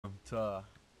to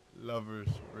Lovers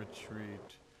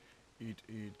Retreat. Eat.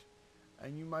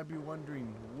 And you might be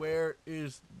wondering, where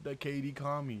is the Katie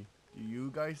Kami? Do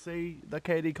you guys see the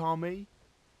Katie Kami?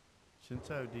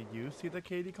 Shinto, did you see the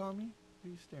Katie Kami? What are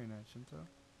you staring at, Shinto?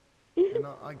 And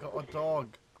I got a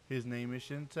dog. His name is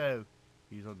Shinto.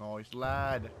 He's a nice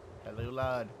lad. Hello,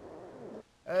 lad.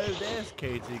 Oh, there's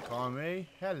Katie Kami.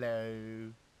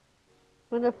 Hello.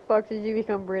 When the fuck did you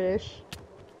become British?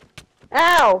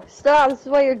 Ow! Stop! This is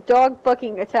why your dog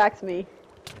fucking attacks me.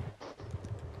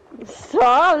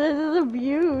 Stop! This is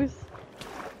abuse.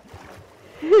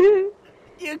 You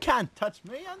can't touch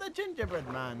me. I'm the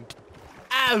gingerbread man.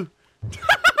 Ow!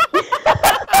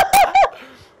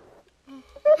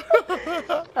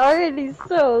 Alrighty,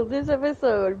 so this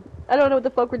episode, I don't know what the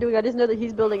fuck we're doing. I just know that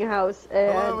he's building a house,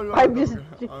 and Hello, I'm just.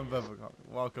 I'm Bappo Kami.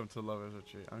 Welcome to Lovers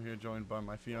Retreat. I'm here joined by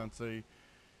my fiance.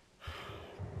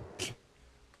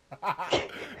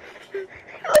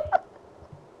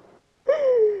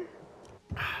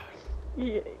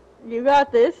 You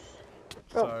got this.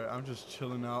 Sorry, I'm just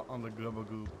chilling out on the Glubba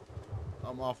Goop.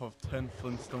 I'm off of 10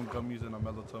 Flintstone gummies and a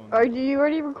melatonin. Are you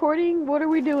already recording? What are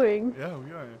we doing? Yeah,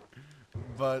 we are.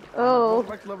 But Oh,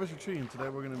 back to Lovers Retreat, and today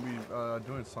we're gonna be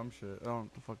doing some shit. I don't know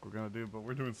what the fuck we're gonna do, but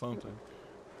we're doing something.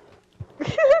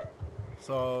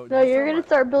 So no, you're gonna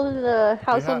start building the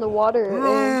house on the water.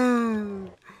 And...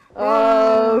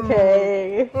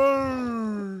 Okay.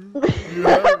 Do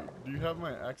you have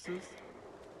my axes?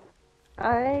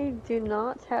 I do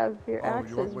not have your Oh,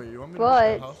 axes, you want me to make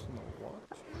but the house on the water?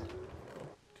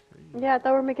 Okay. yeah, I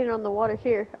thought we were making it on the water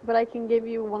here. But I can give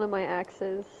you one of my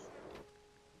axes.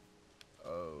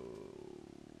 Oh.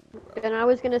 And I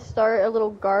was gonna start a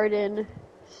little garden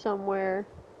somewhere.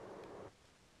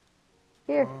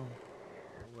 Here. Oh.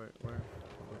 Where?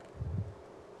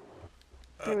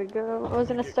 Here we go. I was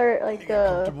gonna start like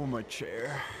comfortable in my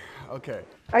chair. Okay.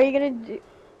 Are you gonna do?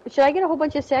 Should I get a whole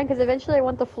bunch of sand? Because eventually I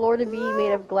want the floor to be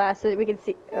made of glass so that we can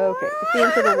see. Okay, see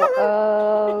into the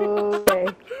wall. Okay.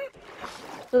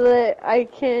 So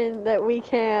that we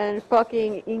can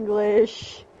fucking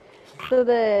English. So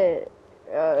that.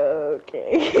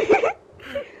 Okay.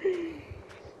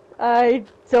 I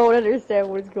don't understand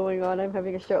what's going on. I'm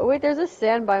having a show. Oh, wait, there's a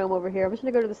sand biome over here. I'm just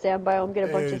gonna go to the sand biome, get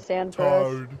a bunch of sand for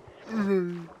us.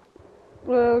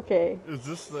 Okay. Is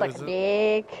this Suck a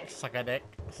dick. Suck a dick.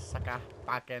 Suck a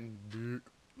fucking dick.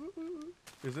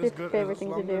 Is this good? Favorite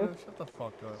thing to do. Shut the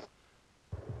fuck up.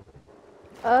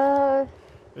 Uh.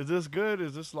 Is this good?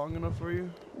 Is this long enough for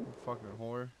you? You fucking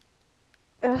whore.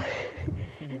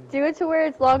 Do it to where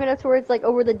it's long enough to where it's like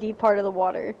over the deep part of the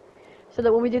water. So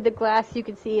that when we do the glass you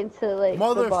can see into like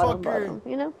the bottom,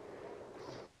 you know?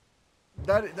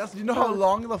 That's you know how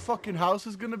long the fucking house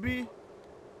is gonna be?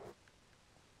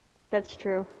 That's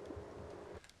true.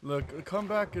 Look, come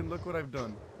back and look what I've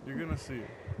done. You're gonna see.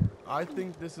 I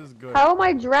think this is good. How am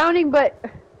I drowning? But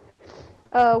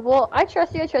well, I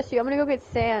trust you. I'm gonna go get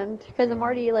sand because I'm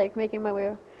already like making my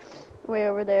way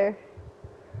over there.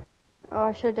 Oh,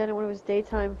 I should have done it when it was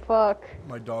daytime. Fuck.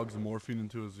 My dog's morphing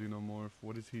into a xenomorph.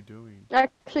 What is he doing?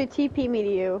 Actually, TP me to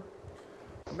you.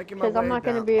 Because I'm not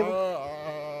gonna be able.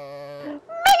 Making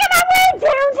my way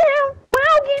downtown.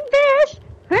 Walking fish.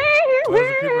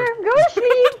 Go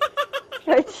sleep.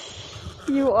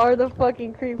 You are the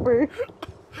fucking creeper.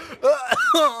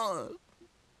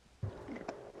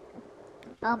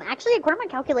 Actually, according to my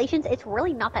calculations, it's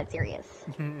really not that serious.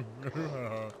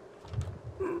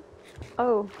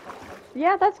 Oh.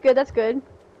 Yeah, that's good.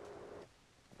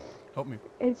 Help me.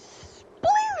 It's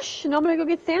sploosh! Now I'm gonna go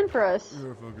get sand for us.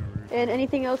 You're a fucking retard. And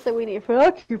anything else that we need.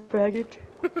 Fuck you, faggot.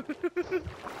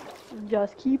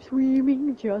 Just keep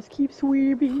swimming, just keep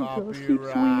swimming, just keep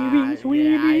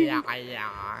swimming. Yeah.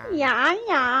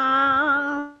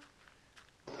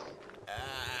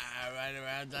 Right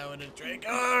around town with a drink.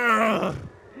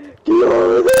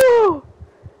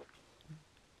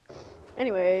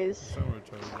 Anyways. So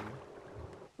retarded.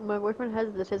 My boyfriend has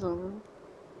autism.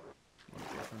 My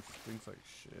boyfriend stinks like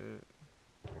shit.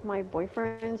 My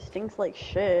boyfriend stinks like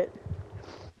shit.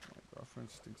 My girlfriend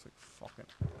stinks like fucking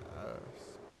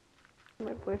ass.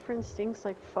 My boyfriend stinks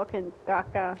like fucking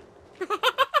caca.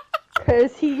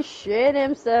 Cause he shit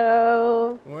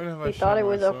himself. When have He thought it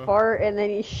was a fart and then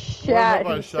he shat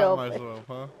himself. When have I shot myself,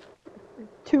 huh?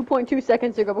 2.2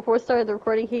 seconds ago, before it started the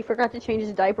recording, he forgot to change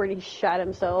his diaper and he shat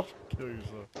himself. Kill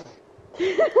yourself.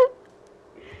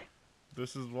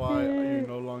 This is why you're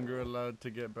no longer allowed to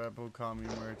get Bappo Kami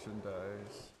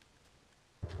merchandise.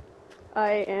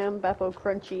 I am Bappo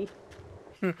Crunchy.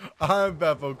 I'm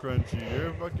Bappo Crunchy.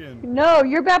 You're fucking. No,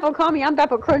 you're Bappo Kami. I'm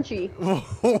Bappo Crunchy. You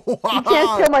can't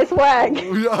Wow. steal my swag.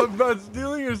 I'm not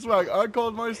stealing your swag. I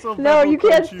called myself No, Bappo you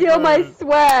can't Crunchy steal my first.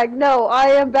 swag. No, I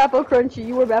am Bappo Crunchy.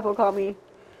 You were Bappo Kami.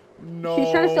 No. He's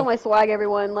trying to steal my swag,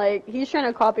 everyone. Like, he's trying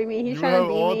to copy me. He's You trying have to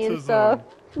be me and autism. stuff.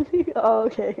 Oh,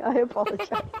 okay. I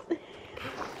apologize.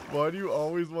 Why do you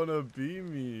always want to be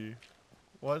me?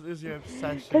 What is your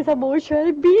obsession? Because I'm always trying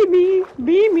to be me.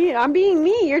 Be me. I'm being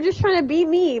me. You're just trying to be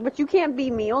me, but you can't be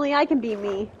me. Only I can be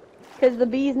me. Because the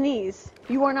bee's knees.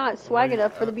 You are not swag Wait,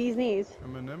 enough for the bee's knees.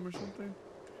 M&M or something?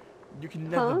 You can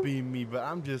never Huh? be me, but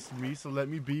I'm just me, so let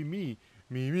me be me.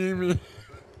 Me.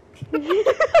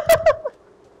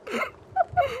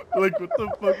 Like, what the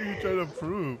fuck are you trying to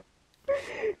prove?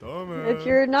 Dumbass. If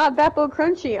you're not Bappo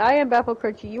Crunchy, I am Bappo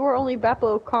Crunchy. You are only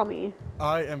Bappo Kami.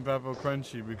 I am Bappo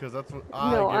Crunchy because that's what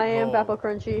I No, get I am called. Bappo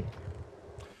Crunchy.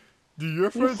 Do your You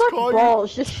friends suck call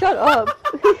balls. Just shut up.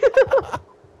 you?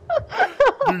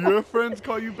 Do your friends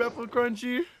call you Bappo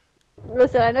Crunchy?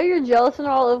 Listen, I know you're jealous and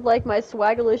all of like my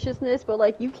swagaliciousness, but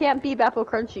like you can't be Bappo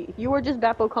Crunchy. You are just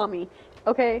Bappo Kami.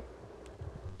 Okay?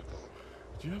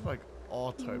 Do you have like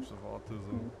all types of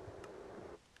autism?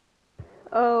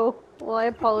 Oh, well I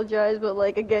apologize, but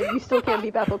like again, you still can't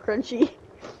be Bappo Crunchy.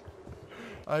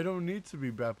 I don't need to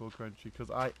be Bappo Crunchy because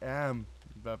I am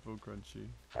Bappo Crunchy.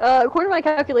 According to my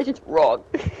calculations, wrong.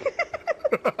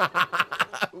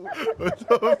 What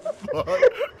the fuck?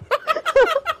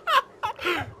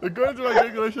 According to my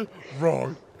calculation,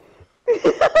 wrong.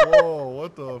 Whoa,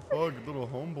 what the fuck? Little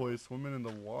homeboy swimming in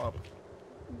the wop.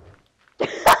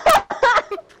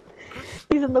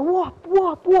 He's in the wop,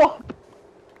 wop, wop.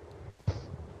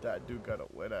 That dude got a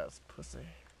wet ass pussy.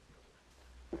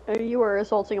 You are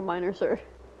assaulting a minor, sir.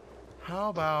 How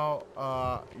about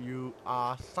you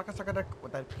suck a dick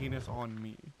with that penis on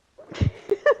me?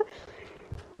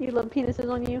 You love penises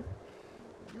on you?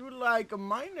 You like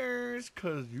minors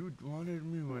cause you wanted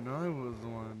me when I was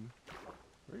one.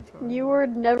 Retard. You were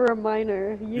never a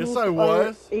minor. You Yes, I are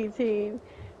was. 18.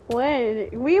 When?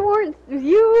 We weren't.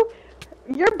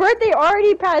 Your birthday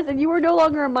already passed and you were no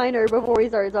longer a minor before we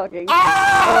started talking.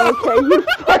 Ah! Okay, you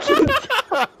fucking.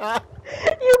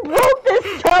 You broke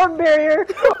this sound barrier.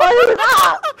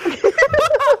 I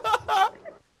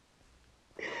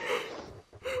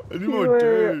need more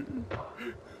dirt.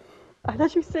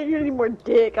 thought you said you didn't need more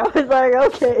dick. I was like,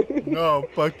 okay. No,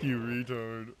 fuck you,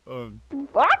 retard.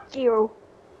 Fuck you.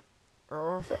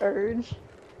 Urge.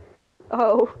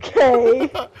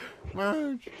 Okay.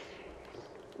 Merge.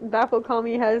 Bappo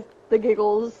Kami has the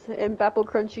giggles, and Bappo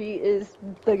Crunchy is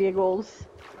the giggles.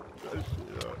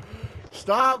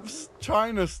 Stop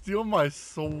trying to steal my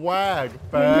swag,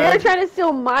 You're fag. trying to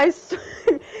steal my.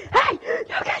 Hey, you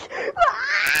guys!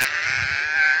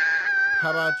 How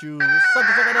about you suck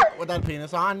a dick with that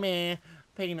penis on me?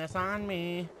 Penis on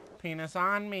me. Penis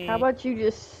on me. How about you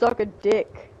just suck a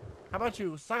dick? How about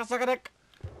you suck a dick?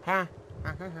 Huh?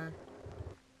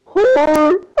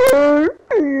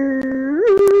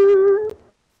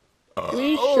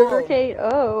 We sugarcane.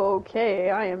 Oh, okay.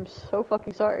 I am so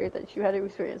fucking sorry that you had to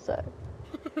experience that.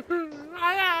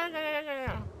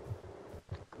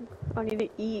 I need to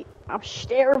eat. I'm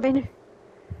starving.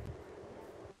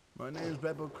 My name is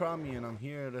Bappo Kami, and I'm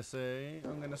here to say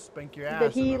I'm gonna spank your ass.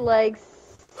 That he and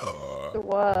likes.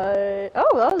 What?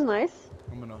 Oh, that was nice.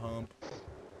 I'm gonna hump.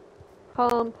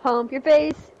 Hump your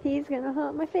face. He's gonna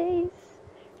hump my face.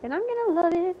 And I'm gonna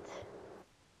love it.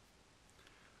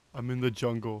 I'm in the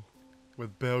jungle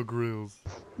with Bear Grylls,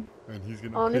 and he's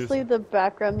gonna Honestly, piss. the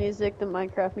background music, the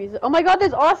Minecraft music. Oh my god,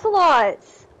 there's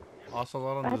ocelots!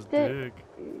 Ocelot on his That's dick.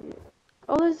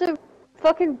 Oh, there's a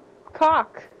fucking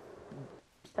cock.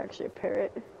 It's actually a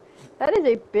parrot. That is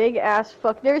a big ass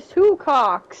fuck. There's 2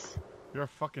 cocks. You're a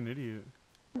fucking idiot.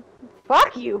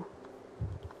 Fuck you!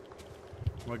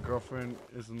 My girlfriend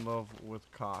is in love with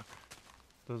cock.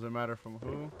 Does it matter from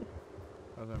who?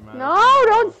 Doesn't matter. No,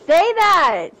 don't say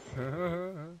that!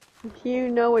 From You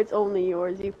know it's only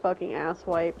yours, you fucking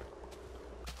asswipe.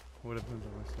 what happens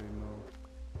if I say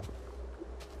no?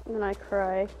 And then I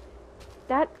cry.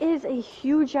 That is a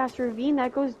huge ass ravine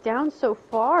that goes down so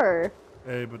far.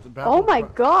 Hey, but the Oh my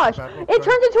gosh! Bappo It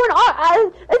turns into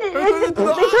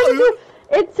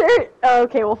an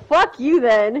okay, well fuck you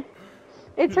then.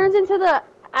 It turns into the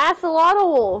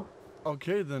axolotl.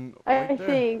 Okay, then. I right there.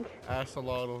 think.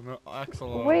 Axolotl, no,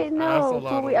 axolotl. Wait, no, Axolotl.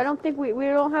 Chloe, I don't think we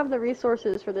don't have the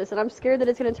resources for this, and I'm scared that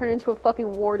it's gonna turn into a fucking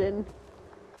warden.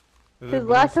 Because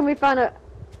last time we found a.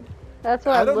 That's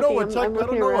what I I'm don't know looking. what I'm I don't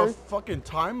looking know around. what fucking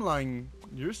timeline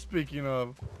you're speaking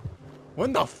of.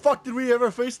 When the fuck did we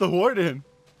ever face the warden?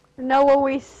 No, when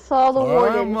we saw the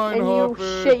warden Timeline and you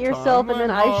hopper, shit yourself and then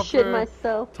timeline I shit hopper,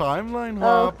 myself. Timeline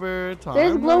Oh, hopper,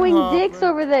 there's timeline glowing hopper. dicks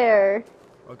over there.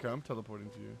 Okay, I'm teleporting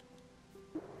to you.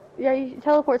 Yeah, you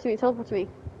teleport to me. Teleport to me.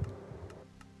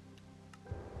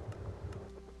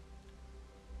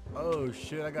 Oh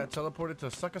shit! I got teleported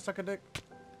to suck a dick.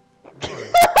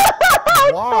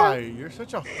 Why? Why? You're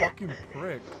such a fucking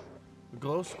prick.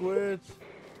 Glow squids.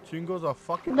 Chingo's a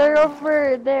fucking. They're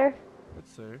over there.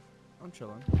 It's safe. I'm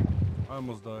chilling. I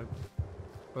almost died.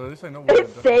 But at least I know where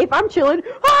It's safe. I'm chilling.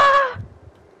 Ah!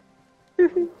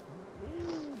 Ooh,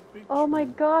 big Oh my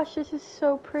tree. gosh, this is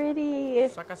so pretty.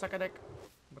 Suck a dick.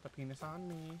 With a penis on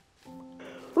me.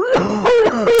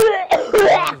 Okay. I'm gonna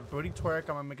make his booty twerk.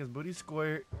 I'm gonna make his booty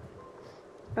squirt.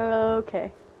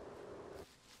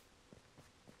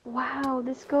 Wow,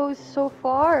 this goes so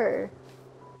far.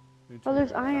 Me Oh, too.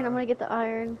 there's iron. I'm gonna get the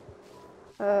iron.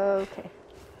 Okay.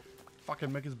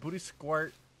 Fucking make his booty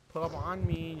squirt. Pull up on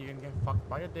me. You're gonna get fucked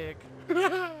by a dick. I'm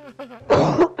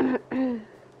gonna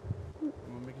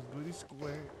make his booty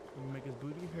squirt. I'm gonna make his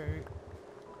booty hurt.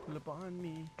 Pull up on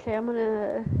me. Okay, I'm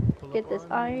gonna Pull get up this on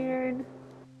me. iron.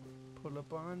 Pull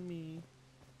up on me.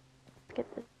 Get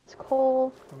this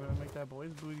coal. I'm gonna make that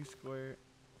boy's booty squirt.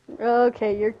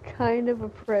 Okay, you're kind of a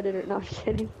predator. No, I'm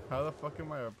kidding. How the fuck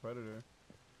am I a predator?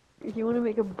 You want to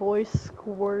make a boy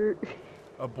squirt?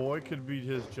 A boy could be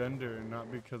his gender and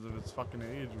not because of his fucking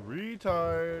age.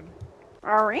 Retard. A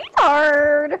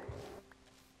retard!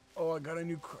 Oh, I got a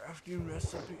new crafting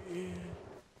recipe.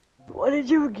 What did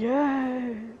you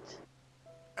get?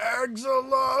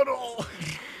 Axolotl.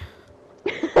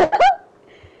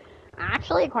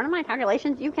 Actually, according to my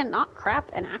calculations, you cannot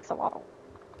craft an axolotl.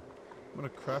 I'm gonna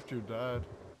craft your dad.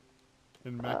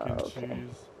 In mac and Okay.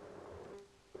 cheese.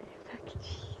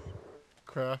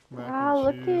 Craft mac Wow, and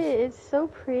look cheese. at it. It's so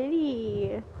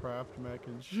pretty. Craft mac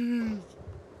and cheese.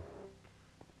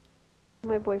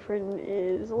 My boyfriend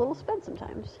is a little sped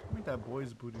sometimes. Make that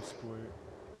boy's booty squirt.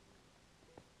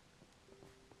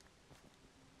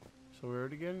 So we're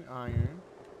already getting iron.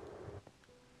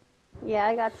 Yeah,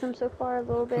 I got some so far, a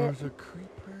little bit. There's a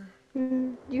creeper.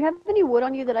 Do you have any wood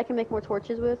on you that I can make more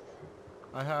torches with?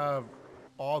 I have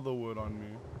all the wood on me.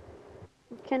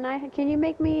 Can you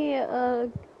make me a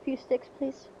few sticks,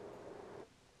 please?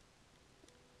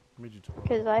 Made you 12.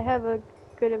 Because I have a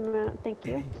good amount. Thank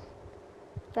you.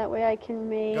 That way I can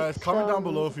make. Guys, comment down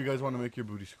below if you guys want to make your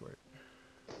booty squirt.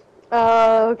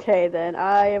 Okay then.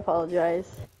 I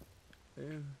apologize. Oh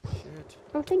shit.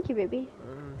 Oh, thank you, baby.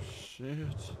 Oh shit.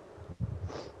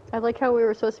 I like how we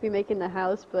were supposed to be making the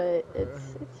house, but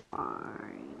it's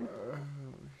fine. Oh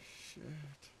shit.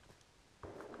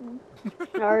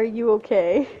 Are you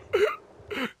okay?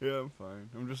 Yeah, I'm fine.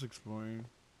 I'm just exploring.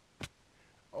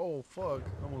 Oh fuck.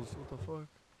 Almost, what the fuck?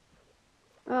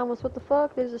 Almost what the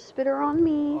fuck? There's a spitter on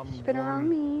me. I'm Spitter on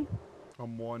me.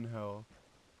 I'm 1 health.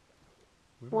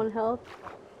 One health.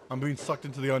 I'm being sucked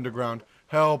into the underground.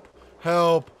 Help!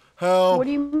 Help! Help! What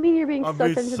do you mean you're being I'm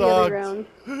sucked being into sucked. the underground?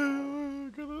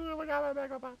 Oh my god, my back,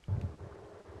 my back.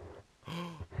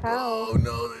 How? Oh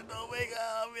no, there's no way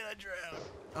up. I'm gonna drown.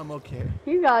 I'm okay.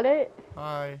 You got it.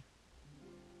 Hi.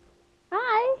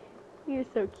 Hi. You're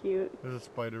so cute. There's a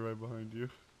spider right behind you.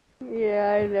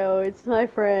 Yeah, I know. It's my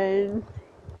friend.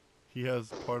 He has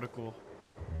particle.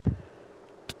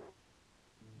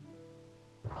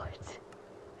 What?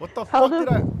 What the How fuck the- did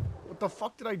I? What the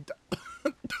fuck did I do?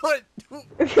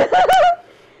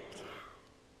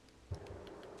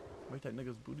 Make that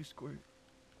nigga's booty squirt.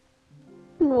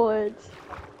 What?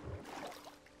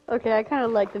 Okay, I kind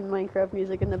of like the Minecraft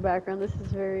music in the background. This is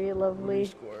very Booty lovely.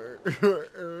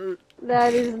 squirt.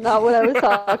 That is not what I was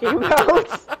talking about.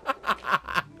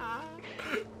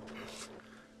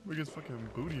 Make his fucking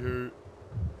booty hurt.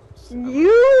 Do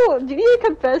you need to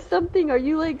confess something? Are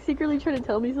you like secretly trying to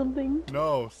tell me something?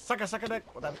 No, suck a dick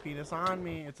with that penis on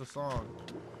me. It's a song.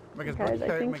 Make his Guys, booty I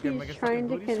hurt. think Make his he's fucking trying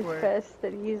to booty squirt. confess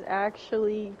that he's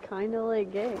actually kind of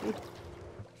like gay.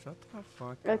 Shut the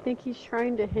fuck I up. think he's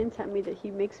trying to hint at me that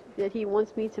he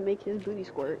wants me to make his booty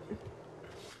squirt.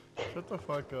 Shut the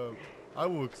fuck up. I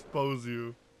will expose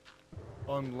you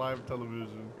on live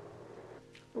television.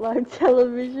 Live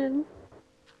television.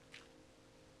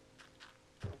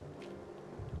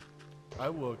 I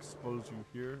will expose you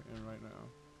here and right now.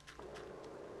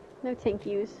 No thank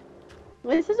yous.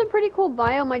 This is a pretty cool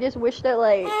biome. I just wish that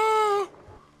like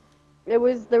there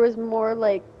was more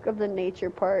like of the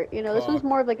nature part. You know, this one's Fuck.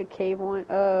 more of like a cave one.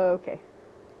 Oh, okay.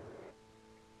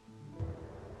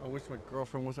 I wish my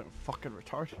girlfriend wasn't fucking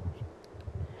retarded.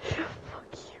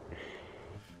 Fuck you.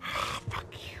 Fuck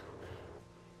you.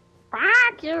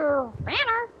 Fuck you,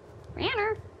 Banner.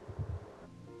 Banner.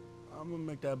 I'm gonna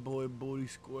make that boy booty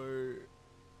squirt.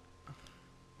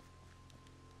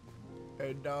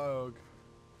 Hey dog.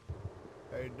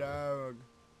 Hey dog.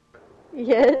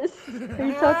 Yes. Are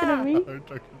you talking to me? I'm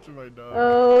talking to my dog.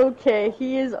 Okay,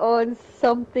 he is on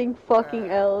something fucking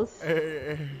else.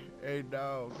 Hey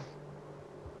dog.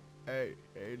 Hey,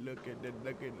 look at the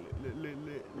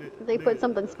They put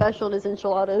something special in his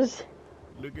enchiladas.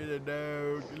 Look at the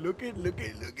dog. Look at.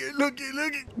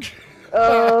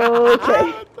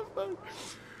 Okay. What the fuck?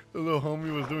 The little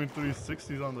homie was doing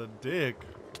 360s on the dick.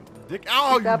 Dick.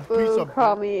 Ow, you piece Bappo of.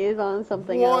 Kami is on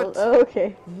something What? else.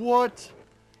 Okay. What?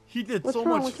 He did What's so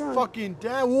wrong? much What's wrong? fucking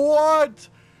damn. What?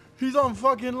 He's on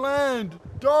fucking land.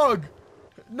 Dog.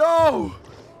 No.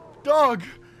 Dog.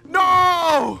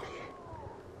 No.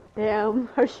 Damn,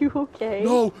 are you okay?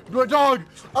 No, my dog!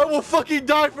 I will fucking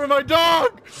die for my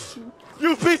dog!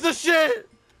 You piece of shit!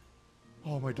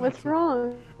 Oh, my dog's What's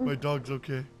wrong? My dog's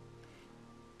okay.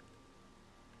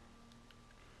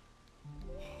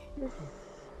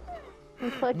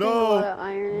 I'm collecting a lot of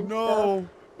iron and No!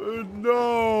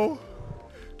 No!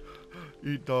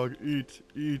 Eat, dog,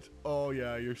 eat. Oh,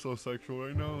 yeah, you're so sexual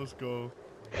right now. Let's go.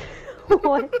 stuff.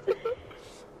 What?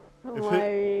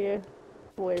 My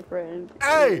boyfriend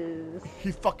Hey! is...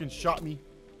 He fucking shot me.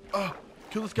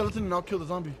 Kill the skeleton and I'll kill the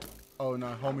zombie. Oh,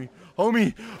 no, homie.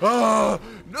 Homie!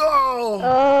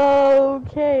 No!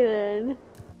 Okay, then.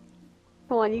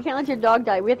 Come on, you can't let your dog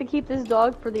die. We have to keep this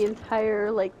dog for the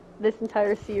entire, this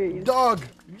entire series. Dog!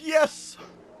 Yes!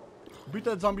 Beat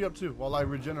that zombie up too while I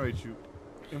regenerate you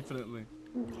infinitely.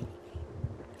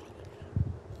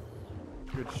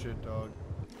 Good shit, dog.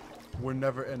 We're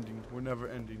never ending. We're never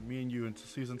ending. Me and you into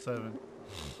season 7.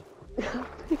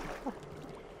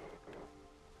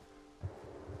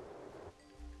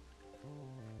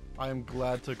 I am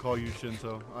glad to call you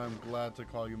Shinto. I am glad to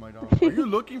call you my dog. Are you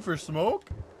looking for smoke?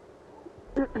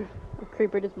 A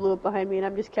creeper just blew up behind me and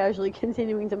I'm just casually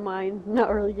continuing to mine,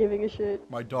 not really giving a shit.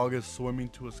 My dog is swimming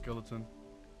to a skeleton.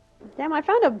 Damn, I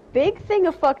found a big thing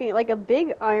of fucking, a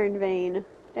big iron vein.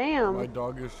 Damn. My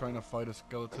dog is trying to fight a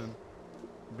skeleton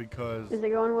because Is it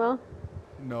going well?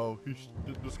 no,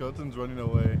 the skeleton's running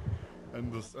away,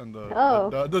 and Oh.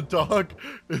 the dog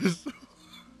is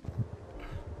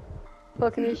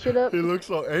Fucking his shit up. he looks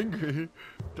so angry.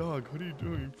 Dog, what are you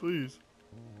doing? Please.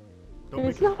 Don't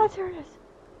It's make not serious.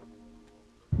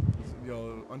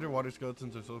 Yo, underwater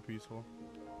skeletons are so peaceful.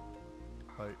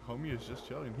 Like, homie is just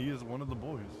chilling. He is one of the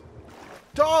boys.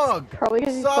 Dog! Probably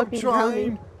 'cause he's Stop fucking trying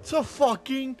drowning. to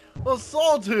fucking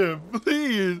assault him!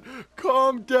 Please!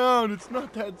 Calm down. It's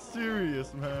not that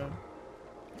serious, man.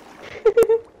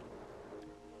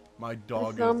 My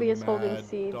dog zombie is is holding mad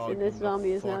seeds, dogging and this the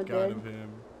zombie is now fuck out dead. of him.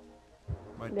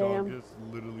 My Damn. dog is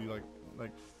literally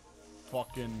like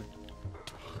fucking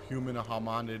human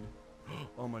hominid.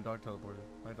 Oh, my dog teleported.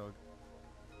 My dog.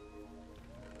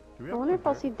 Do we I have wonder if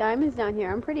I'll see diamonds down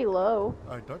here. I'm pretty low.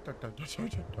 Dog.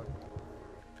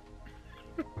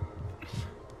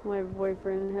 My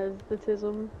boyfriend has the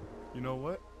tism. You know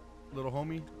what, little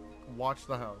homie? Watch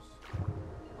the house.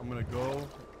 I'm gonna go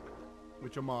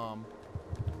with your mom.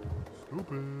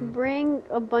 Stupid. Bring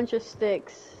a bunch of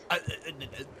sticks.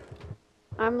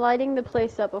 I'm lighting the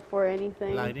place up before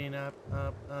anything. Lighting up,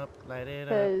 light it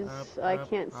up. Because I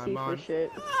can't see for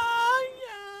shit.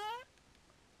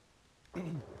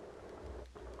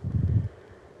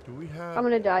 Do we have? I'm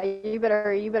gonna die. You better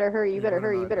hurry. You better hurry. You better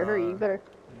hurry. You better hurry. You better.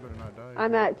 You better not die.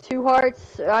 I'm at 2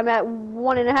 hearts. I'm at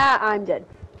 1.5. I'm dead.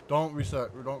 Don't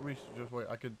reset. Don't reset. Just wait.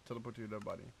 I could teleport to your dead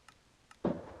body.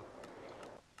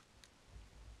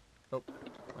 Nope.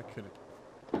 I couldn't.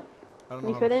 I don't know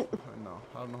You how couldn't? No.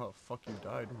 I don't know how the fuck you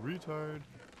died. Retard.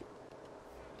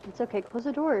 It's okay. Close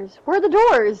the doors. Where are the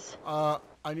doors? I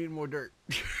need more dirt.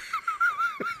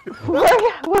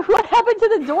 What happened to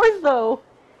the doors, though?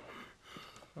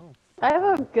 Oh. I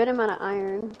have a good amount of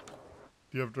iron.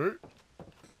 Do you have dirt?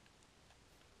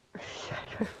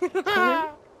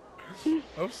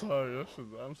 I'm sorry.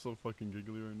 I'm so fucking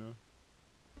giggly right now.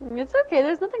 It's okay.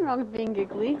 There's nothing wrong with being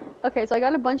giggly. Okay, so I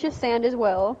got a bunch of sand as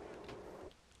well.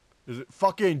 Is it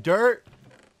fucking dirt?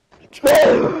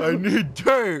 I need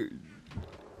dirt.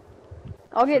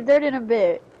 I'll get dirt in a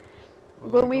bit.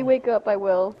 Where's When it we go? wake up, I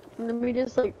will. And then we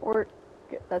just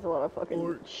that's a lot of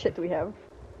fucking shit that we have.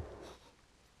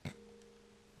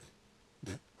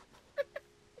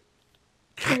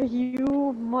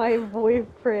 You, my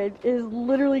boyfriend, is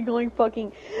literally going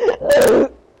fucking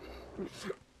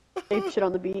ape shit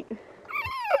on the beat.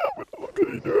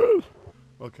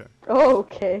 Okay. Oh,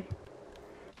 okay.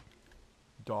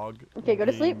 Dog. Okay, go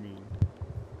to sleep. gaming.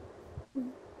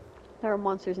 There are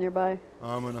monsters nearby.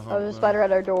 I'm gonna Oh, hunt there's a them. spider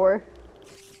at our door.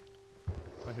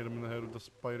 I hit him in the head with the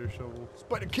spider shovel.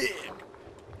 Spider kick!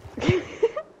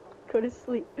 Go to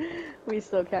sleep. We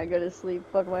still can't go to sleep.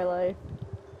 Fuck my life.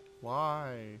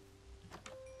 Why?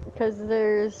 Because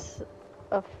there's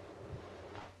a.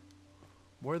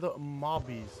 Where the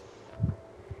mobbies?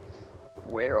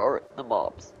 Where are the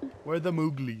mobs? Where the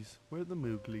mooglies? Where the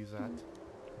mooglies at?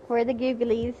 Where are the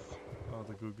googlies? Oh,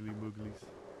 the googly mooglies.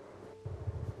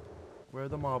 Where are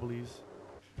the mobblies?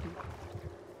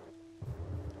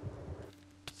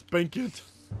 Spank it!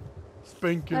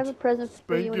 Spank it! I have a present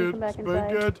for you Spank when you it! come back Spank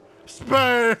inside. it!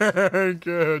 Spank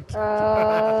it!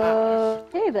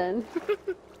 Okay then.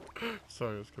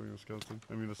 Sorry, I was killing a skeleton.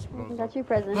 I mean, a Got you a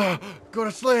present. Go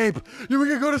to sleep! You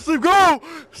can go to sleep! Go!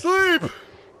 Sleep!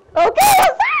 Okay!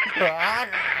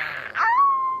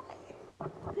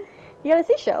 You got a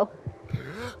seashell.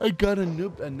 I got a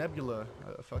nebula.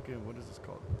 Fucking, what is this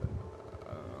called?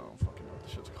 I don't fucking know what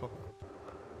this shit's called.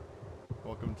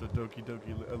 Welcome to Doki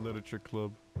Doki Literature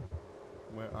Club,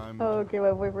 where I'm. Oh, okay,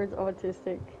 my boyfriend's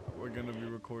autistic. We're gonna be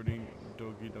recording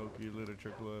Doki Doki Literature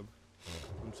Club.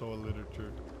 I'm so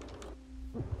illiterate.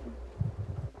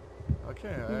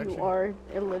 Okay, You are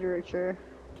in literature.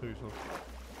 Kill yourself.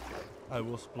 I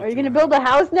will split. Are you gonna build a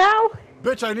house now?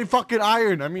 Bitch, I need fucking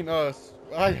iron. I mean,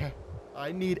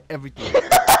 I need everything.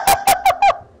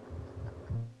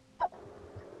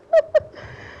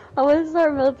 I want to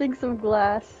start melting some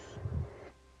glass.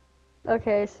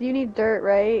 Okay, so you need dirt,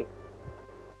 right?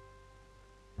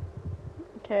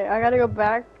 Okay, I gotta go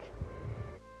back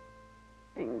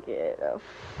and get a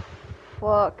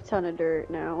fuck ton of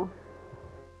dirt now.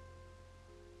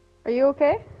 Are you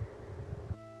okay?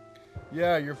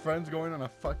 Yeah, your friend's going on a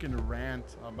fucking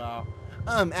rant about.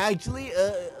 Actually,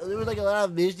 there was like a lot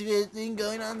of mischievous thing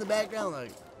going on in the background.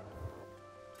 Like,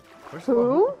 first of all,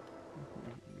 Who?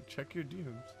 check your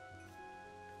DMs.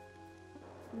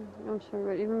 I'm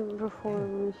sorry, but even before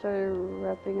we started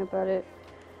rapping about it,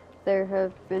 there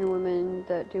have been women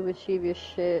that do mischievous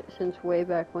shit since way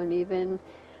back when even.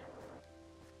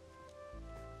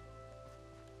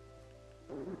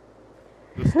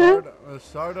 The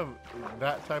start of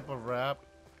that type of rap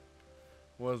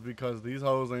was because these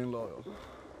hoes ain't loyal.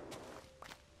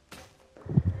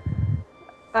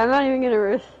 I'm not even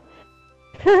gonna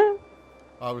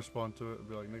I'll respond to it and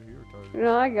be like, nigga, you're retarded.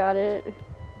 No, I got it.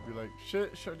 Be like,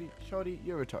 shit, shorty,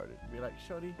 you're retarded. Be like,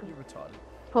 shorty, you're retarded.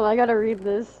 Hold on, I gotta read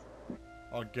this.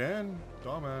 Again?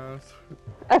 Dumbass.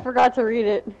 I forgot to read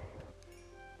it.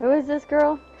 Who is this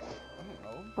girl? I don't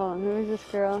know. Hold on, who is this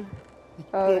girl?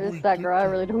 Oh, it's that girl, I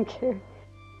really don't care.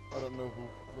 I don't know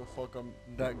who the fuck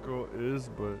that girl is,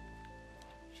 but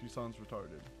she sounds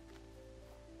retarded.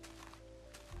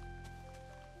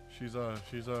 She's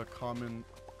a common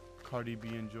Cardi B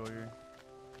enjoyer.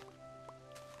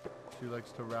 She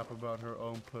likes to rap about her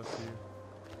own pussy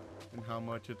and how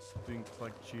much it stinks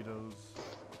like Cheetos.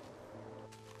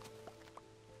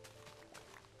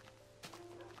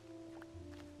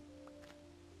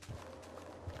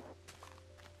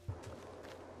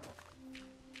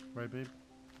 Right, babe?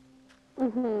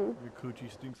 Mm-hmm. Your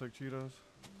coochie stinks like Cheetos?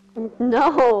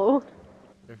 No.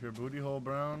 If your booty hole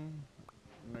brown,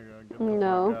 nigga, get the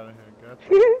No. fuck out of here. Get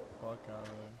the fuck out of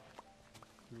there.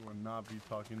 We will not be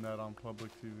talking that on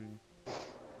public TV.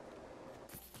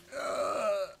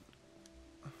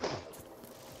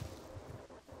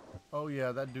 Oh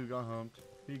yeah, that dude got humped.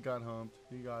 He got humped.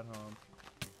 He got humped.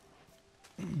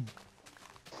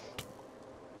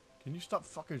 Can you stop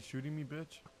fucking shooting me,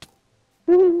 bitch?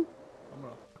 I'm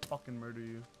gonna fucking murder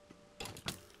you.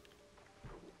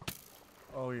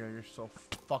 Oh yeah, you're so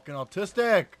fucking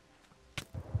autistic.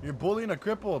 You're bullying a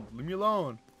crippled. Leave me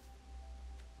alone.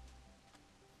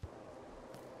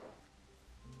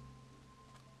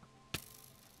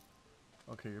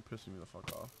 Okay, you're pissing me the fuck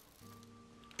off.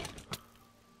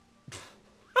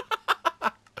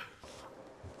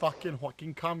 Fucking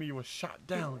Joaquin Kami was shot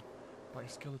down by a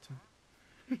skeleton.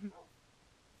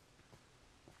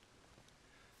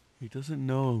 He doesn't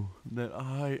know that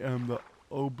I am the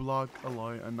O-Block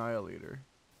Annihilator.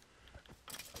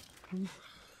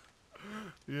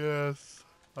 Yes,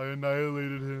 I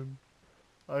annihilated him.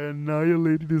 I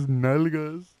annihilated his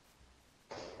nalgas.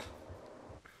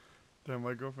 Damn,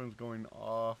 my girlfriend's going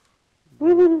off.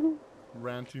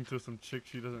 Ranting to some chick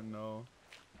she doesn't know.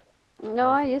 No,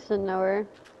 I used to know her.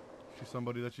 She's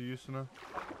somebody that you used to know?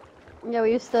 Yeah,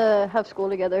 we used to have school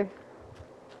together.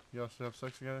 You also have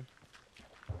sex together?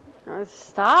 Oh,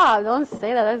 stop! Don't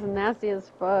say that. That's nasty as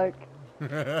fuck.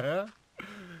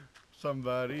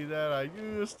 Somebody that I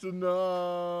used to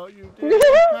know. You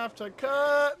didn't have to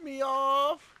cut me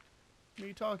off.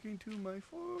 Me talking to my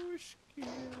foreskin.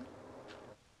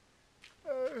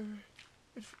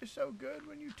 It feels so good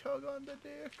when you tug on the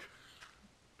dick.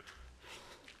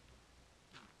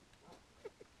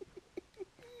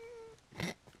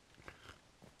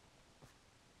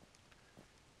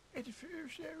 It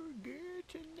feels so good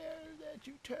to know that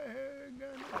you tug on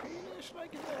the penis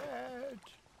like that.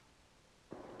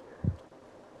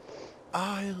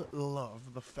 I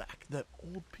love the fact that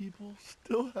old people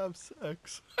still have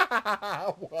sex.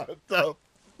 What the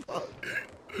fuck?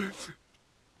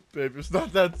 Babe, it's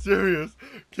not that serious.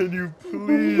 Can you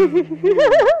please move?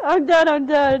 I'm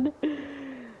done.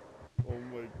 Oh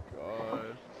my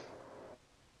god.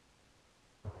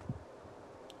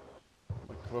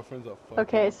 My girlfriend's a fucking...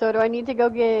 Okay, so do I need to go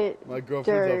get My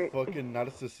girlfriend's dirt? a fucking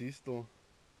narcissista.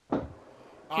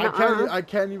 Nuh-uh. I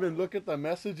can't even look at the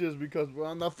messages because we're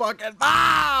on the fucking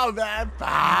phone, man.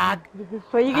 Fuck.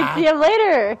 Well, you can see him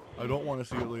later. I don't want to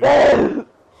see it later.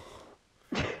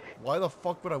 Why the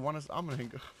fuck would I want to? I'm gonna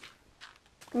hang up.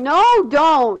 No,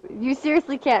 don't. You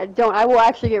seriously can't. Don't. I will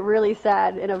actually get really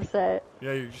sad and upset.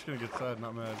 Yeah, you're just gonna get sad,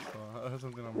 not mad. So that's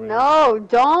something I'm. No,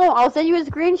 don't. I'll send you a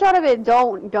screenshot of it.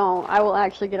 Don't. I will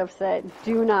actually get upset.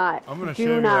 Do not. I'm gonna Do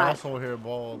shave not. your asshole hair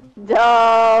bald.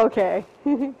 Okay.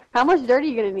 How much dirt are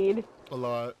you gonna need? A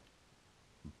lot.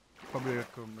 Probably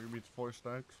like, maybe 4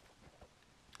 stacks.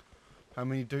 How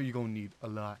many dirt you gonna need? A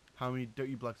lot. How many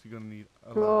dirty blocks you gonna need? A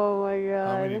lot. Oh my god.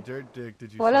 How many dirt dick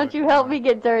did you? Why don't you help me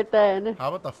get dirt then? How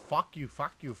about the fuck you?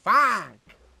 Fuck you. Fuck.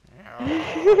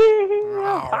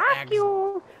 Fuck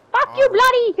you. Fuck you,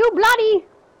 bloody. You bloody.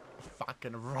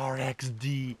 Fucking raw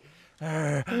XD.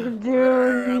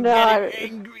 Do not.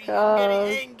 Getting angry. I'm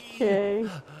getting angry.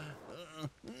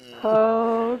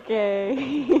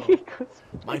 Okay.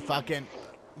 I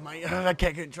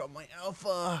can't control my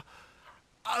alpha.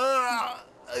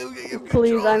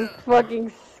 Please, I'm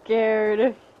fucking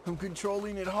scared. I'm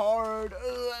controlling it hard.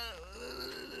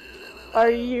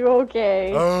 Are you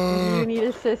okay? Do you need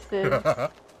assistance?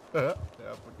 Yeah,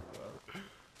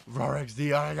 raw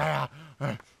XD.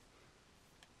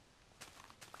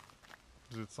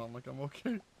 Does it sound like I'm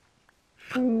okay?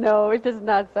 No, it does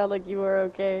not sound like you are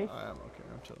okay. I am okay.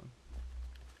 I'm chilling.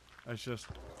 It's just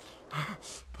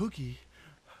Pookie.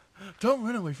 Don't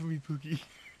run away from me, Pookie.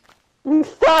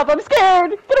 Stop! I'm scared!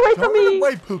 Get away from Don't me! run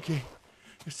away, Pookie.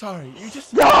 Sorry, you just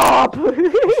Stop!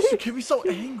 you just get me so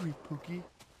angry, Pookie.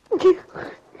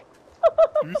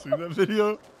 You seen that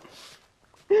video?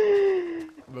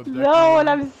 No, and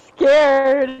I'm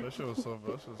scared. That shit was so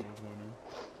funny.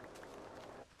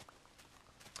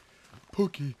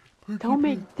 Pookie. Don't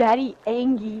make Daddy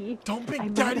angry. Don't make I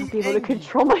might Daddy not be able angry. to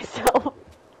control myself.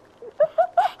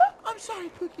 I'm sorry,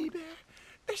 Pookie Bear.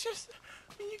 It's just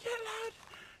when you get loud,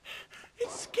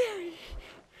 it's scary.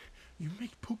 You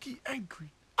make Pookie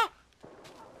angry.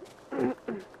 And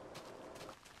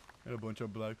a bunch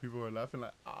of black people were laughing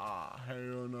like,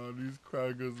 hell no, these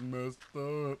crackers messed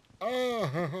up.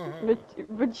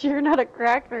 But you're not a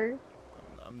cracker.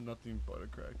 I'm nothing but a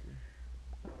cracker.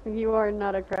 You are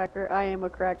not a cracker. I am a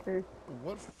cracker.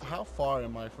 How far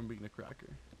am I from being a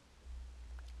cracker?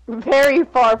 Very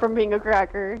far from being a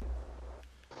cracker.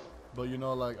 But you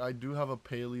know, like, I do have a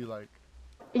paley, like...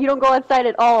 You don't go outside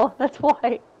at all. That's why.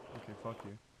 Okay, fuck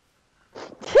you.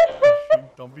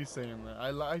 Don't be saying that. I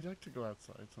like to go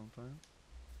outside sometimes.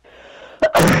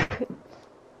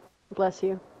 Bless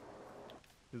you.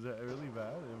 Is that really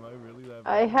bad? Am I really that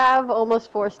bad? I have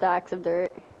almost 4 stacks of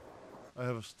dirt. I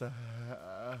have a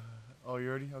oh,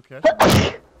 you ready? Okay.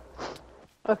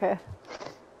 Okay.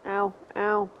 Ow,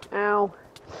 ow, ow,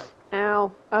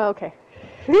 ow. Oh, okay.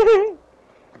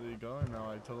 There you go, and now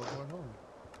I teleport home.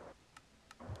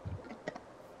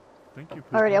 Thank you,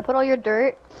 Pookie. Alrighty, I'll put all your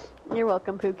dirt. You're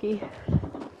welcome, Pookie.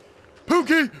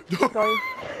 Pookie! Sorry.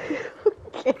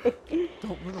 Okay.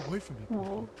 Don't run away from me.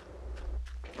 Oh.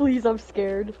 Please, I'm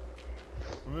scared.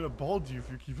 I'm gonna bald you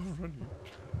if you keep on running.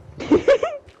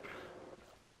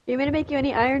 You want me to make you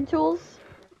any iron tools?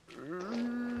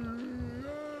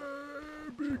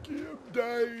 Pookie, I'm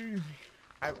dying.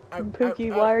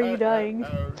 Pookie, why are you dying?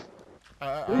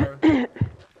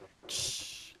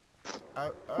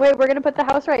 Wait, we're gonna put the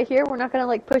house right here? We're not gonna,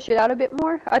 like, push it out a bit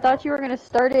more? I thought you were gonna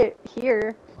start it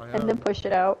here and then push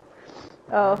it out.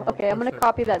 Oh, okay, I'm gonna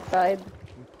copy that side.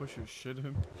 Push your shit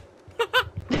in.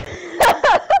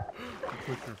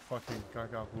 Push your fucking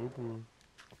caca poo-poo.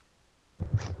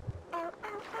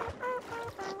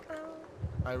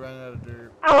 I ran out of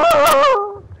dirt.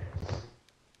 Oh!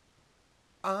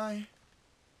 I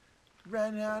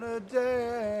ran out of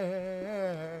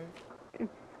dirt.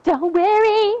 Don't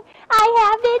worry, I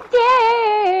have the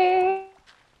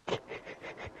dirt.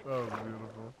 That was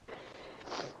beautiful.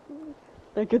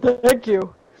 Thank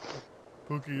you.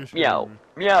 Pookie, you should Meow,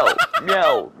 meow,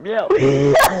 meow, meow.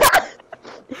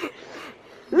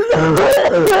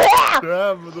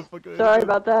 Damn, motherfucker. Sorry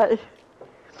about that.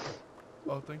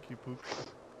 Oh, thank you, Pook.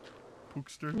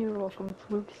 Pookster. You're welcome,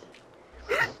 Flukes.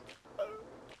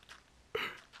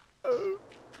 Oh.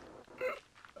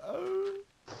 Oh.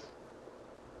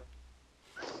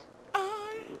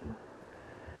 I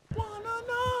wanna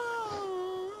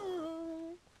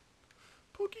know.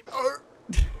 Pookie Bear.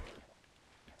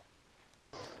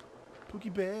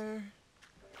 Pookie Bear.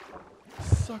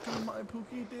 Sucking my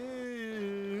Pookie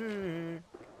dick.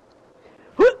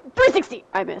 360!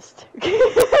 I missed.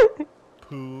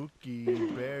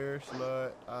 Pookie Bear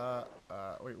slut.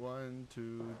 Wait, 1,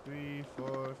 2, 3,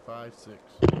 4, 5, 6.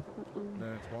 Then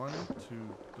it's 1, 2,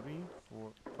 3,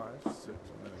 4, 5, 6. And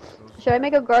then it goes. Should I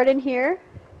make a garden here?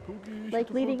 Pookie, Like shut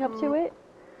the leading fuck up to it?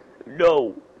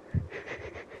 No.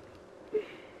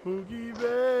 Pookie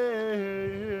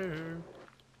Bear.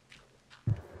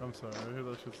 I'm sorry, I hear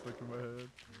that shit stuck in my head.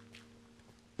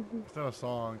 It's not a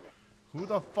song. Who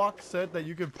the fuck said that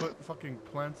you could put fucking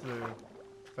plants there,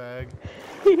 fag?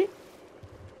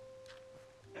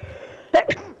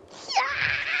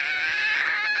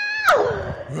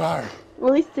 Rawr. Well,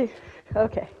 at least two.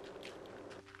 Okay.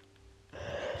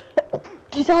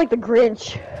 You sound like the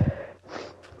Grinch.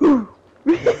 You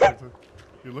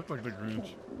look like the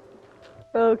Grinch.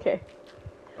 Okay.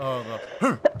 Oh,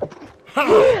 the.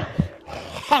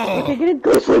 Okay, get in.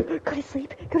 Go to sleep. Go to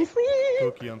sleep. Go to sleep.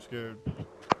 Pookie, I'm scared.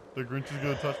 The Grinch is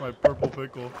gonna touch my purple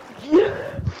pickle.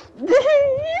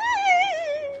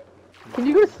 Can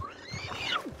you go to sleep?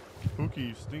 Pookie,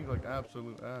 you stink like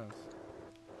absolute ass.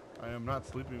 I am not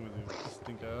sleeping with you,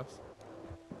 stink ass.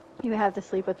 You have to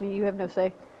sleep with me. You have no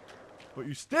say. But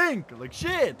you stink like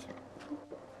shit.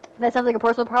 That sounds like a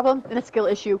personal problem and a skill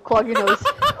issue. Clog your nose.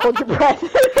 Hold your breath.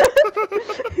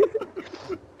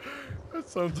 That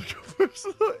sounds like a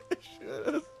personal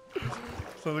issue.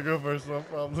 Sounds like a personal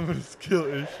problem and a skill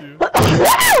issue.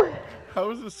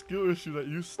 How is it a skill issue that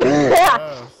you stink like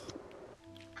ass?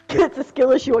 It's a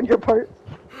skill issue on your part.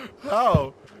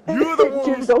 How? You're the one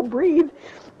Just don't breathe.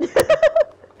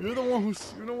 You're the one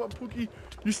who's. You know what, Pookie?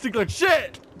 You stink like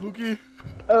shit, Pookie.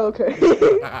 Oh, okay.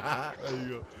 There you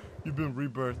go. You've been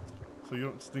rebirthed, so you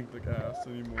don't stink like ass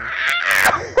anymore.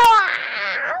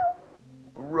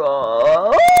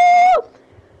 Bro.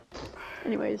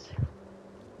 Anyways.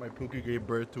 My Pookie gave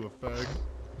birth to a fag.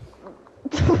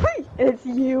 And it's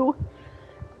you.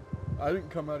 I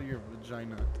didn't come out of your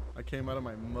vagina. I came out of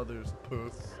my mother's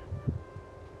puss.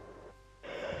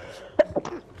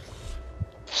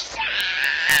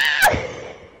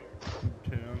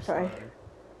 Okay, I'm sorry.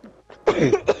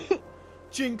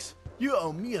 Jinx, you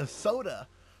owe me a soda.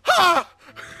 Ha!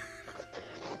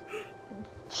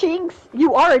 Chinks,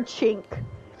 you are a chink.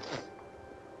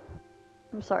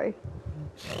 I'm sorry.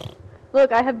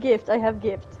 Look, I have gift. I have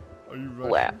gift. Are you right?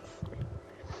 Glass.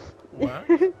 What?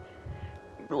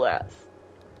 Glass.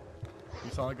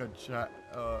 You sound like a chat.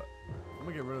 I'm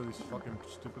gonna get rid of these fucking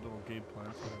stupid little gay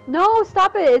plants. No,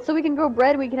 stop it. It's so we can grow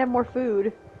bread. We can have more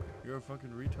food. You're a fucking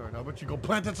retard. How about you go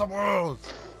plant it somewhere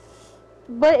else?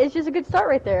 But it's just a good start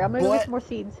right there. I'm gonna go What? get some more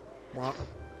seeds. What?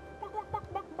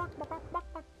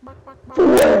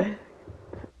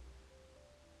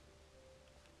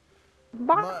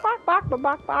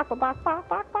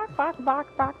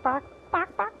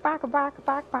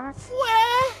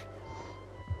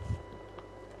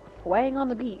 Weighing on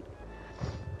the beat.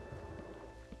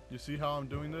 You see how I'm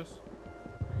doing this?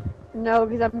 No,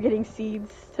 because I'm getting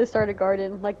seeds to start a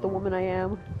garden like the woman I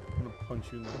am. I'm gonna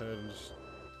punch you in the head and just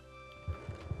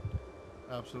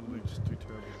absolutely just do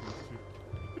terrible things to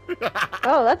you.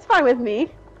 Oh, that's fine with me.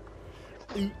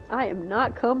 I am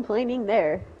not complaining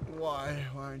there. Why?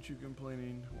 Why aren't you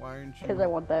complaining? Why aren't you? Because I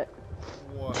want that.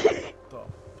 What the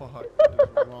fuck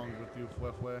is wrong with you,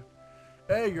 Fwefwe?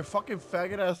 Hey, your fucking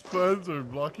faggot ass friends are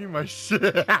blocking my shit.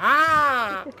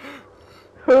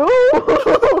 Who?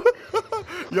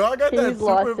 Yo, I got that He's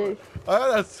lost super. it. I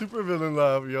got that super villain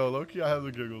laugh. Yo, Loki, I have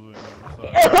the giggles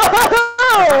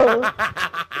right now.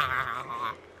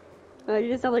 Oh, you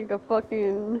just sound like a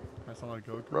fucking I sound like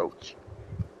Goku. Roach.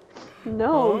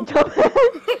 no. Huh?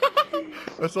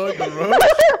 I sound like a roach.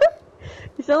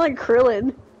 You sound like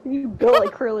Krillin. You built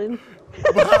like Krillin.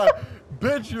 But,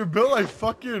 bitch, you're built like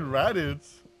fucking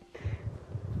Raditz.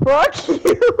 Fuck you.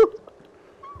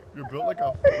 You're built like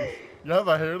a. You have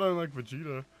a hairline like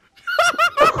Vegeta.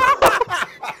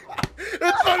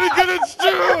 It's funny because it's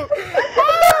true.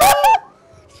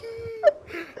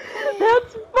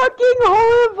 That's fucking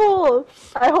horrible.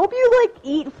 I hope you like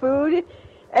eat food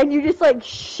and you just just like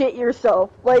shit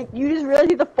yourself. Like you just realize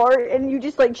you have to fart and you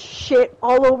just like shit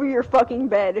all over your fucking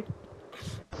bed.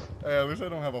 Hey, at least I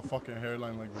don't have a fucking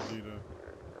hairline like Vegeta.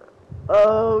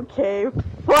 Okay,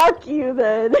 fuck you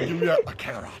then. Give me a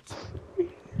carrot.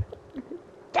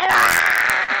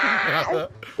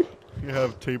 You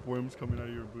have tapeworms coming out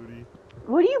of your booty.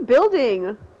 What are you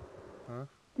building? Huh?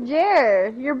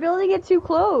 Jer, you're building it too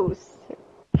close.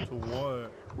 To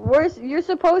what? You're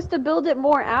supposed to build it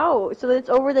more out so that it's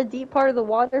over the deep part of the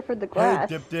water for the glass.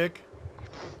 Hey, dipdick.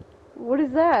 What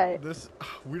is that?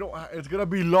 We don't. It's gonna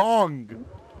be long.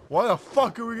 Why the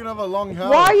fuck are we gonna have a long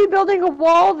house? Why are you building a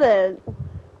wall then?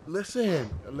 Listen,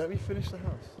 let me finish the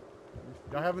house.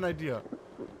 I have an idea.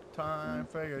 Time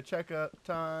for your checkup.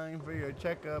 Time for your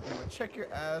checkup. I'm gonna check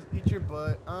your ass, eat your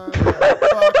butt. I'm gonna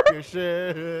fuck your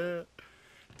shit.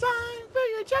 Time for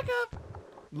your checkup.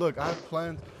 Look, I have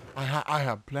plans. I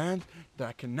have plans that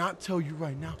I cannot tell you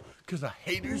right now because the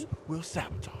haters will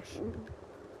sabotage.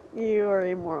 You are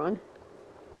a moron.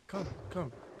 Come,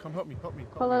 help me.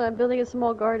 Hold on, I'm building a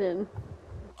small garden.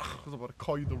 I was about to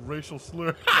call you the racial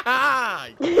slur.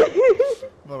 I'm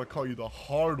about to call you the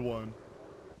hard one.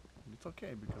 It's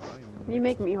okay because I am. You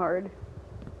make me hard.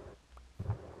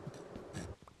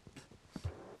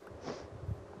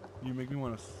 You make me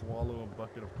want to swallow a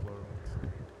bucket of Clorox.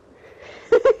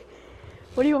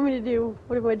 What do you want me to do?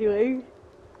 What am I doing?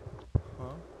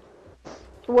 Huh?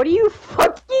 What are you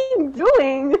fucking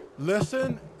doing?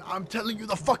 Listen, I'm telling you,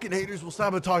 the fucking haters will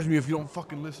sabotage me if you don't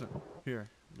fucking listen. Here,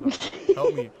 look,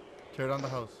 help me tear down the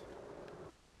house.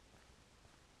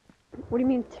 What do you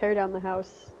mean tear down the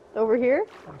house? Over here?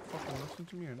 You fucking listen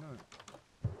to me or not?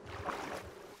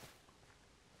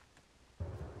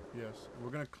 Yes, we're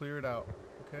gonna clear it out,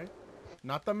 okay?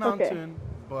 Not the mountain,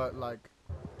 but like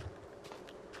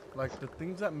the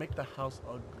things that make the house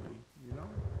ugly, you know?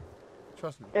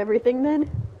 Trust me. Everything then?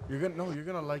 You're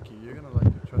gonna like it. You're gonna like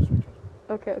it. Trust me.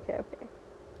 Okay.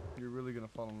 You're really gonna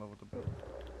fall in love with the build.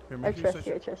 Here, I make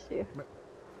sure trust you.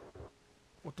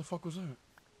 What the fuck was that?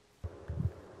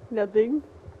 Nothing.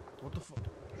 What the fuck?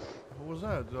 What was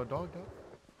that? The dog died?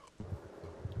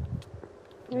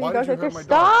 Why did you hurt my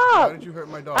Stop! dog? Why did you hurt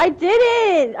my dog? I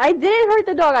didn't hurt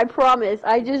the dog, I promise.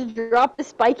 I just dropped the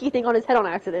spiky thing on his head on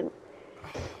accident.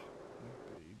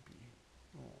 Baby.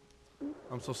 Oh.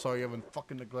 I'm so sorry you have a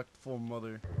fucking neglectful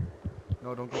mother.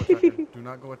 No, don't go attack her. Do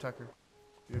not go attack her.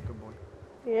 You're a good boy.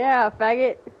 Yeah,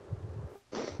 faggot.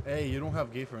 Hey, you don't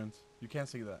have gay friends. You can't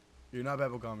say that. You're not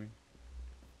Bappo Kami.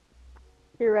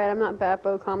 You're right, I'm not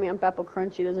Bappo Kami, I'm Bappo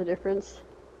Crunchy, there's a difference.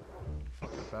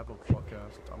 Fucking Bappo fuck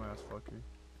ass, dumbass fucker.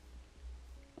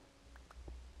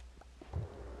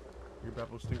 Your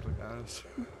Bappo stinks like ass.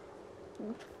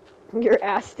 Your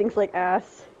ass stinks like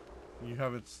ass. You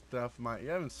haven't sniffed my ass.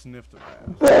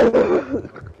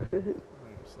 Okay. I'm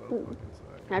so fucking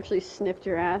sorry. I actually sniffed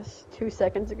your ass 2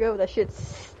 seconds ago, that shit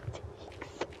stinks.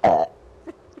 My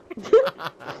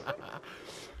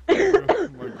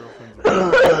girlfriend's a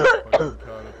fucking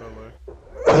caterpillar.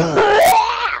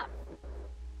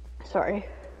 Sorry.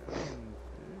 Bitch,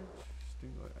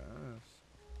 stink like ass.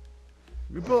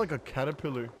 You built like a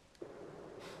caterpillar.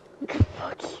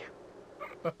 Fuck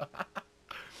you.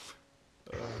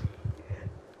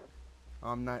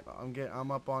 I'm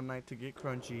up all night to get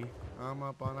crunchy. I'm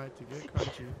up all night to get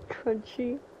crunchy.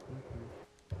 Crunchy.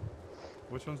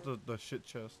 Which one's the shit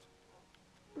chest?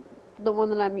 The one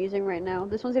that I'm using right now.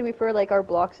 This one's gonna be for like our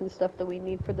blocks and stuff that we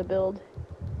need for the build.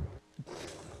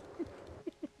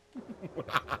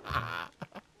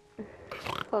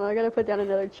 Hold on, I gotta put down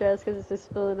another chest because it's just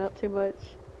filling up too much.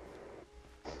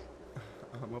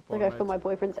 I'm up all Like I night. fill my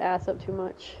boyfriend's ass up too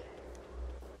much.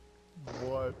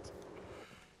 What?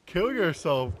 Kill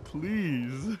yourself,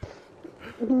 please.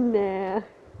 Nah.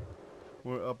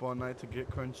 We're up all night to get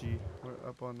crunchy. We're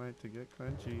up all night to get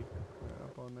crunchy. We're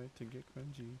up all night to get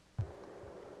crunchy.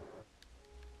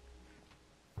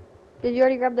 Did you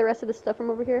already grab the rest of the stuff from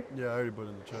over here? Yeah, I already put it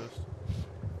in the chest.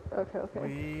 Okay.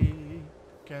 We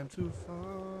came too far.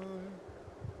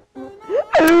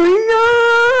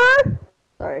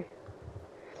 Sorry.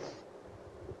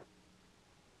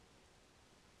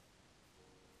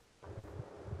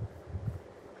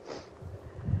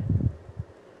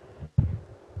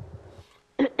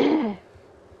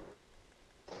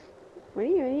 What are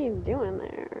you doing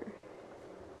there?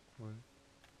 What?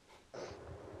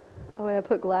 Oh, I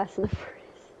put glass in the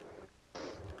furnace.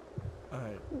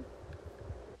 Alright.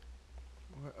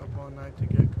 We're up all night to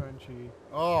get crunchy.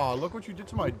 Oh, look what you did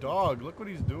to my dog. Look what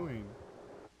he's doing.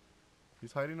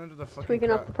 He's hiding under the fucking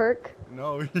Tweaking off the perk.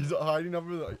 No, he's hiding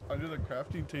under the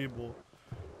crafting table.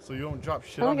 So you don't drop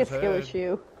shit I on don't his get skill head.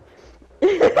 issue.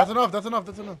 That's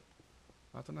enough.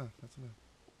 That's enough. That's enough.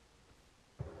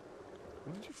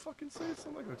 What did you fucking say? It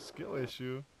sounded like a skill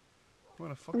issue. I'm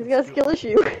gonna fucking He's got a skill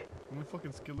issue. I'm gonna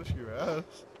fucking skill issue your ass.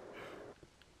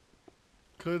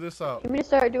 Clear this out. You want me to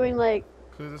start doing like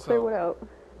Clear this clear out.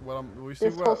 what out? We see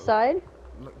This whole side?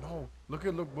 Look, no. Look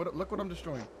what I'm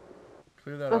destroying.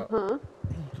 Clear that out. Uh-huh.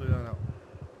 Clear that out.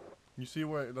 You see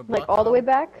where the Like block all the way fell?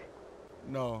 back?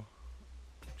 No.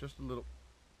 Just a little.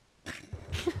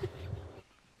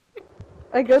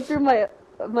 I go through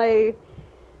my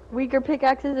weaker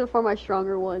pickaxes before my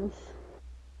stronger ones.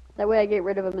 That way I get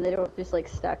rid of them and they don't just like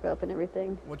stack up and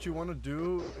everything. What you want to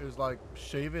do is like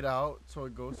shave it out so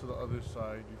it goes to the other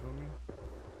side. You feel me?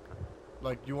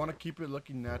 Like you want to keep it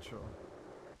looking natural.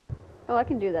 Oh, I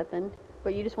can do that then.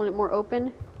 But you just want it more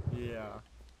open? Yeah.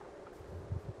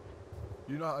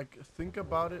 You know, like think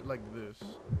about it like this.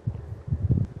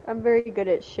 I'm very good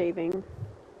at shaving.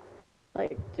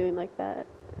 Like doing like that.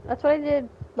 That's what I did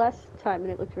last time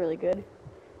and it looked really good.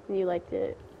 And you liked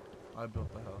it. I built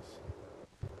the house.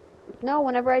 No,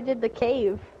 whenever I did the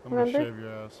cave. I'm gonna Remember? shave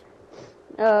your ass.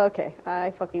 Oh, okay.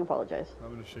 I fucking apologize.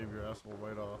 I'm gonna shave your asshole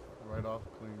right off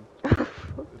clean.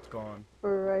 It's gone.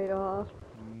 Right off.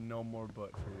 No more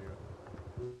butt for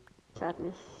you.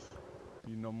 Sadness.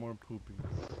 You no more pooping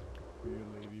for your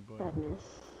lady butt. Sadness.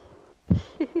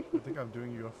 I think I'm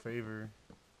doing you a favor.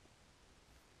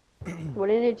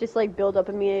 Wouldn't it just like build up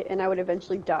in me and I would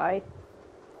eventually die?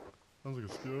 Sounds like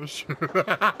a skill issue.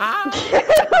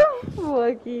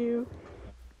 Fuck you.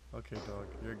 Okay, dog.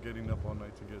 You're getting up all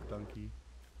night to get donkey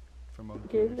for monkeys.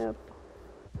 Getting up.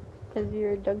 Cause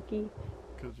you're a donkey.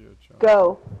 Cause you're a child.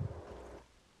 Go.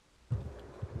 The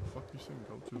fuck you saying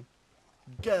go to?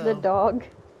 Go. The dog.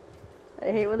 I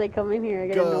hate when they come in here. I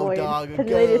get Go, annoyed. dog, Because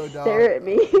go, they just dog. stare at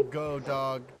me. Go,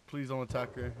 dog. Please don't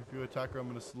attack her. If you attack her, I'm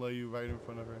gonna slay you right in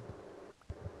front of her.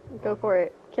 Go for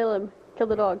it. Kill him. Kill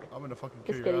the dog. I'm gonna fucking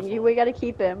kill Just your kidding. asshole. We gotta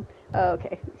keep him. Oh,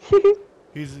 okay.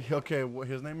 He's okay.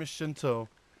 His name is Shinto.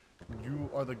 You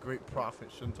are the great prophet,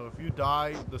 Shinto. If you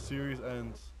die, the series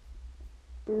ends.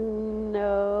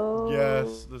 No.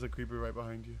 Yes, there's a creeper right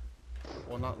behind you.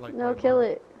 Well, not like. No, right kill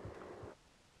behind. it.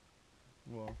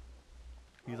 Well,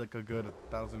 he's like a good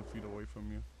 1,000 feet away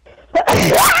from you.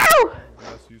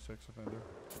 Bless you, sex offender.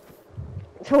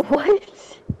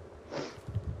 What?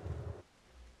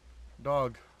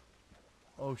 Dog.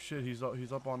 Oh shit, he's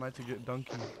up all night to get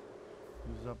donkey.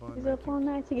 He's up all He's night. up all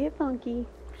night to get funky.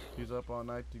 He's up all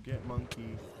night to get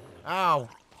monkey. Ow!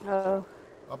 Oh.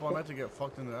 Up all night to get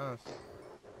fucked in the ass.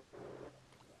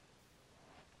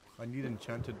 I need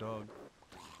enchanted dog.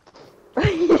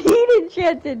 You need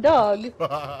enchanted dog.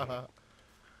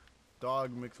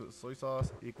 Dog mixed with soy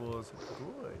sauce equals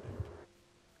good.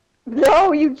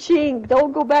 No, you chink.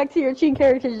 Don't go back to your chink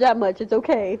heritage that much. It's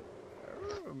okay.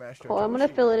 Master Well, I'm gonna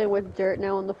Toshi. fill it in with dirt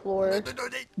now on the floor.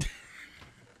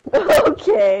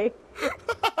 Okay.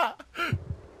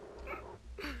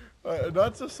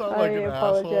 Not to sound like I an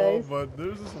apologize. asshole, but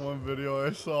there's this one video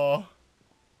I saw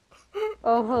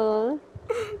Uh-huh.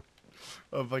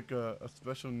 of like a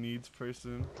special needs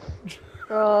person,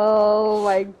 Oh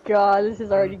my god, this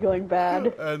is already going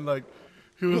bad. and like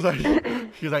he was like,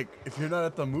 he's like, if you're not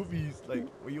at the movies, like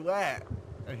where you at?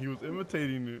 And he was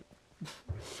imitating it. And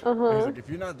he's Uh-huh. like, if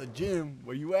you're not at the gym,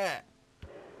 where you at?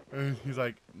 And he's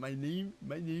like, my name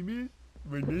is.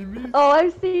 Oh,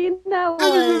 I've seen that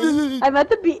one. I'm at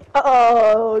the beach.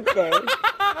 Oh, okay.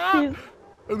 I'm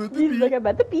at the He's beach. like, I'm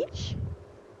at the beach.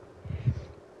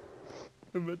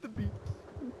 I'm at the beach.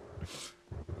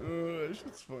 That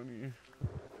shit's funny.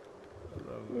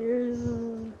 I love it. Here's...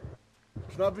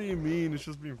 It's not being mean, it's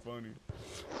just being funny.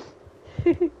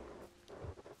 Hate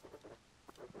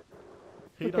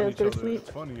Okay, on let's each go to other, sleep. it's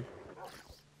funny.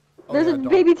 Oh, There's yeah, a dog.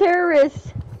 baby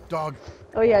terrorist. Dog.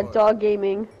 Oh yeah, Oh, dog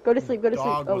gaming. Go to sleep, go to sleep.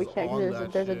 Dog Oh, we was can't on because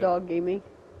that there's a shit. dog gaming.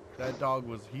 That dog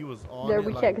he was on There, it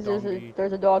we like can't because donkey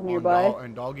there's a dog on nearby.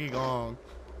 and doggy gong.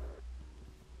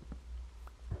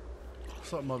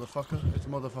 What's up, motherfucker? It's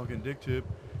motherfucking dick tip.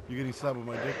 You getting slapped with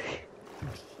my dick?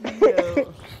 Yeah.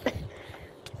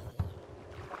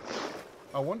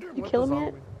 I wonder You what kill the him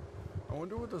yet? zombie. I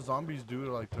wonder what the zombies do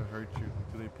to to hurt you.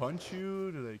 Do they punch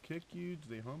you? Do they kick you? Do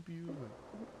they hump you?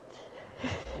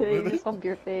 They just hump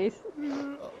your face.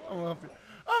 I'm gonna hump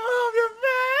your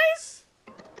face.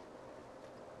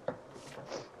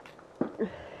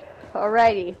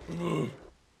 Alrighty.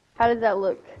 How does that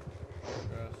look?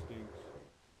 That stinks.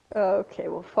 Okay,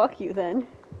 well fuck you then.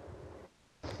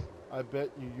 I bet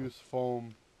you use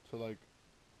foam to like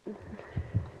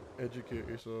educate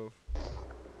yourself.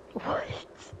 What?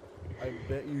 I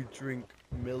bet you drink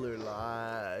Miller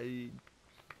Lite.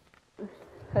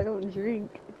 I don't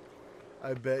drink.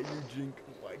 I bet you drink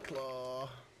White Claw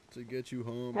to get you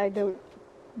home. I don't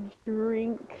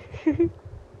drink.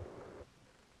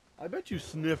 I bet you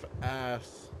sniff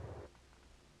ass.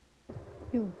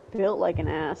 You built like an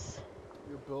ass.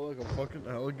 You're built like a fucking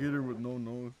alligator with no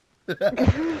nose.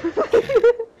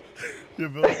 You're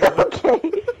built like a,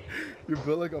 Okay. you're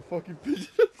built like a fucking pigeon.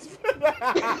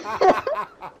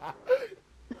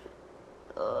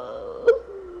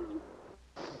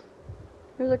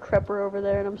 There's a crepper over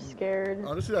there and I'm scared.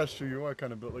 Honestly, that's true. You are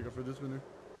kind of built like a fidget spinner.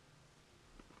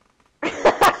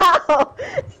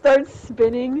 Start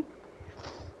spinning.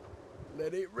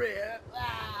 Let it rip.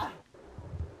 Ah!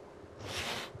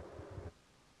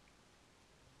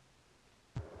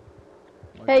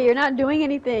 Hey, you're not doing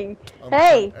anything. I'm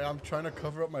Hey! I'm trying to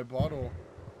cover up my bottle.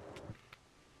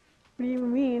 What do you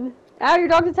mean? Ow, your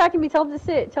dog's attacking me. Tell him to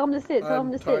sit. Tell him to sit. Tell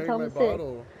him to sit. Tell him to sit.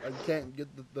 Bottle. I can't get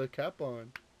the cap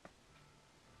on.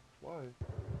 Why?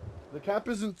 The cap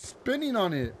isn't spinning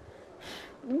on it.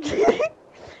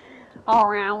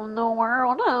 Around the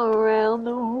world, around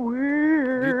the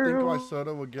world. Do you think my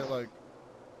soda would get like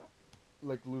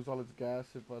lose all its gas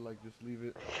if I like just leave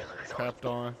it capped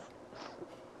on?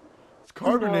 It's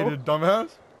carbonated, dumbass.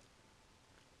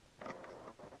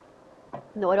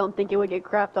 No, I don't think it would get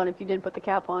crapped on if you didn't put the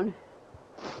cap on.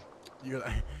 You're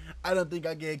like, I don't think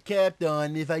I get capped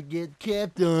on if I get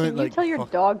capped on. Can you like, tell your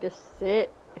fuck. dog to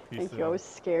sit? He's Thank you, I was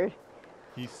scared.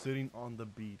 He's sitting on the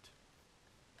beat.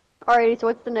 Alrighty, so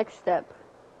what's the next step?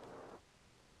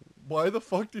 Why the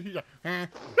fuck did he?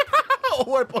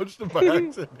 Oh, I punched him by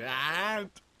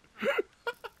accident.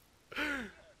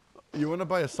 You want to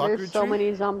buy a soccer There's so tree?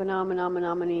 many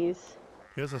zombie-nominees.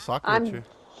 Here's a soccer I'm- tree.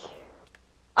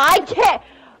 I can't!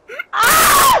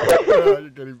 Ah! You're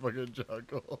getting fucking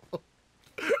juggled.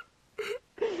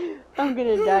 I'm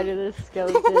gonna die to this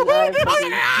skeleton.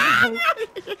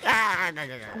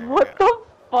 What the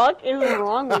fuck is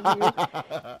wrong with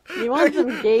you? You want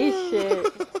some gay shit?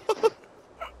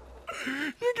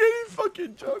 You're getting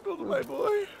fucking juggled, my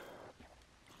boy.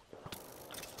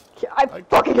 I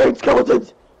fucking hate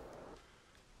skeletons!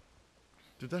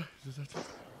 Did that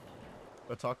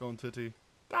a taco and titty?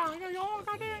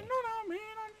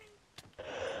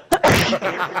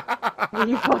 Are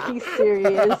you fucking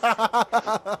serious?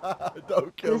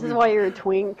 Don't kill This me. is why you're a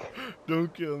twink.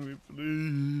 Don't kill me,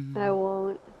 please. I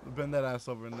won't. Bend that ass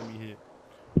over and let me hit.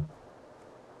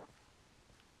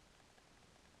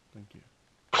 Thank you.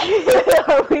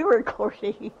 Are we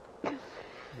recording?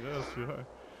 Yes, you are.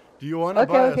 Do you want to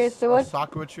Okay, buy okay, so a what-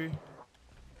 sakura tree?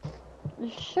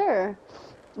 Sure.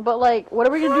 But like, what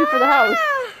are we gonna do for the house?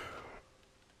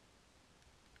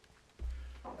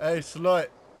 Hey, slut.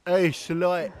 Hey,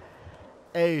 slut.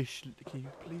 Hey, can you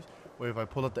please? Wait, if I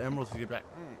pull up the emeralds, you get back.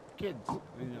 Kids,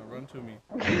 and you run to me.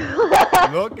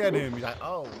 Look at him. He's like,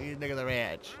 oh, these niggas are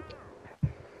rich.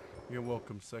 You're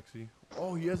welcome, sexy.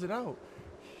 Oh, he has it out.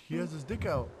 He has his dick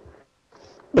out.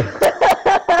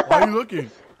 Why are you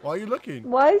looking? Why are you looking?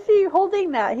 Why is he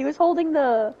holding that? He was holding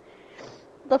the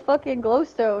fucking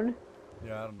glowstone.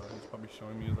 Yeah, I don't know. He's probably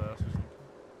showing me his ass or something.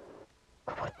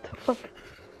 What the fuck?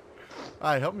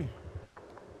 Alright, help me.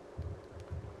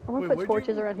 I'm gonna Wait, put where'd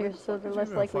torches you- around where here the so fuck they're did less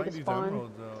you even likely to find these spawn.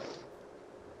 emeralds out?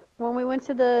 When we went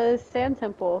to the sand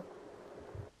temple.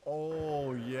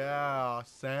 Oh, yeah.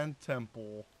 Sand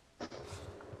temple.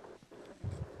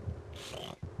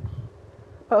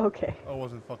 Oh, okay. I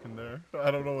wasn't fucking there.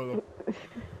 I don't know where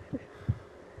the...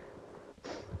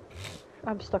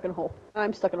 I'm stuck in a hole.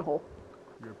 I'm stuck in a hole.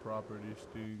 Your property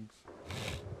stinks.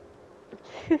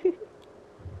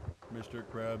 Mr.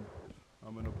 Crab,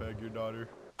 I'm gonna peg your daughter.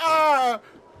 Ah!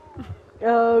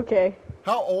 Okay.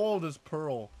 How old is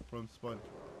Pearl from Sponge?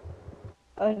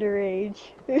 Underage.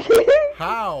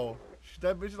 How?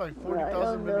 That bitch is like I 40,000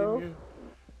 don't know. million years.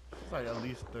 She's like at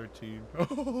least 13.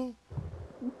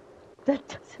 That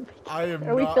doesn't make sense. I am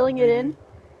Are we not filling it in? being-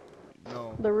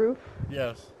 No. The roof?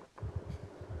 Yes.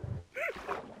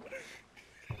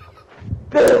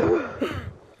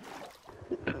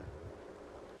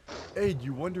 Hey,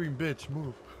 you wondering bitch,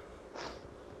 move.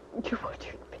 You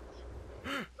wondering, bitch.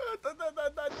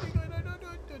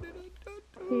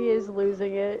 He is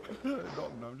losing it. No,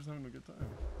 I'm just having a good time.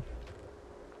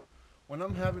 When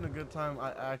I'm having a good time,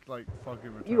 I act like fucking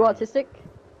retarded. You autistic?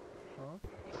 Huh?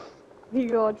 You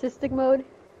go autistic mode?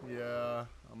 Yeah,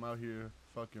 I'm out here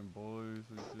fucking boys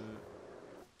and shit.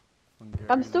 I'm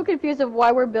Hungarian. still confused of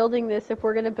why we're building this if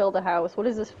we're gonna build a house. What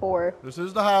is this for? This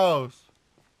is the house.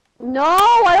 No,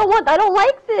 I don't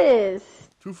like this.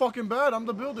 Too fucking bad. I'm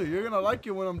the builder. You're gonna like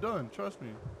it when I'm done. Trust me.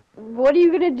 What are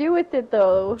you gonna do with it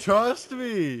though? Trust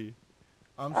me.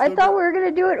 I thought we were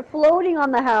gonna do it floating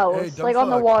on the house, Hey, dumb like on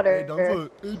the fuck. water. Hey, dumb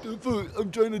fuck. Hey, dumb fuck. I'm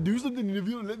trying to do something, and if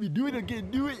you don't let me do it, I can't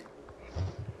do it.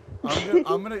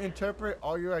 I'm gonna interpret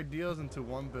all your ideas into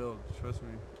one build. Trust me.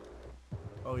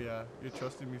 Oh yeah, you're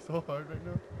trusting me so hard right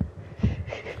now.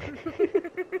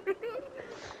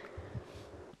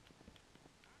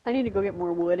 I need to go get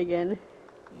more wood again.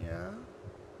 Yeah.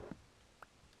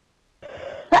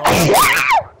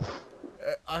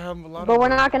 I have a lot. But of we're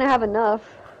wood. not gonna have enough.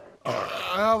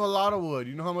 I have a lot of wood.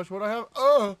 You know how much wood I have?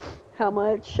 How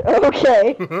much?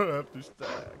 Okay. After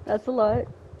stack. That's a lot.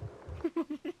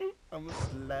 I'm a I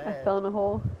slut. fell in a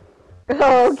hole.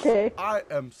 Okay. I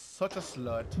am such a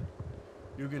slut.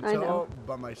 You can I tell know.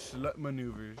 by my slut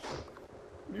maneuvers.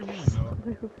 What do you mean, no?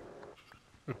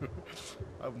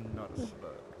 I'm not a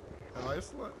slut. Am I a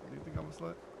slut? Do you think I'm a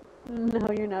slut?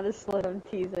 No, you're not a slut. I'm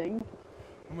teasing.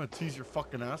 I'm gonna tease your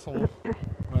fucking asshole.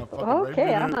 I'm fucking right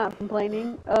Okay, in I'm it. not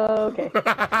complaining. Okay.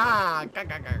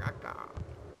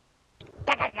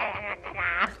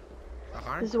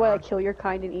 This is why I kill your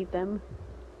kind and eat them.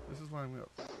 This is why I'm gonna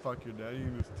fuck your daddy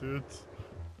in his tits.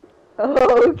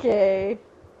 Okay.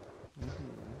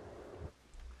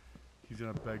 He's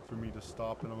gonna beg for me to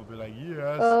stop, and I'm gonna be like,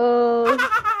 yes. Oh.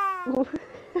 I'm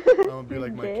gonna be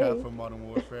like my cat Gay. from Modern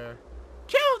Warfare.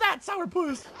 Kill that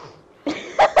sourpuss!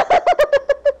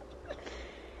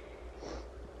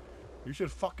 You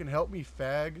should fucking help me,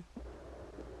 fag.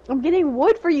 I'm getting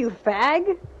wood for you,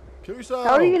 fag. Kill yourself.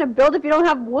 How are you gonna build if you don't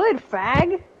have wood,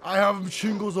 fag? I have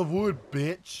shingles of wood,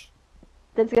 bitch.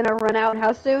 That's gonna run out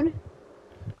how soon?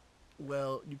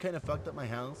 Well, you kind of fucked up my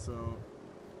house, so.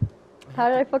 How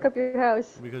did I fuck up your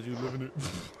house? Because you live in it.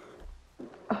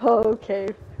 Okay.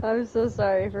 I'm so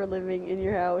sorry for living in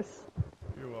your house.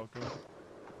 You're welcome.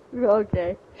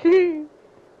 Okay. I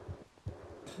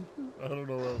don't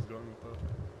know where I was going with that.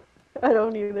 I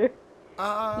don't either.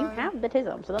 You have the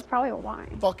tism, so that's probably why.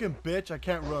 Fucking bitch, I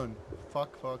can't run.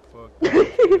 Fuck.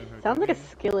 Sounds like a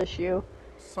skill issue.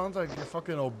 Sounds like you're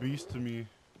fucking obese to me.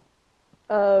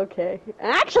 Okay.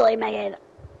 Actually, Megan,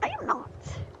 I am not.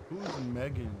 Who's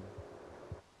Megan?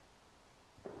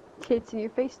 Tits in your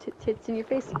face, tits in your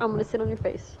face. I'm gonna sit on your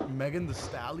face. Megan the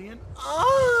Stallion?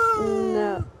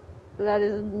 No. That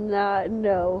is not,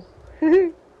 no.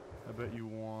 I bet you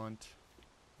want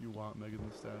Megan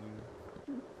the Stallion.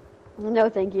 No,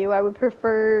 thank you. I would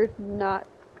prefer not.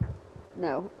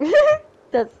 No.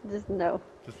 That's just no.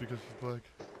 Just because she's black.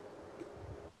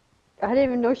 I didn't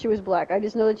even know she was black. I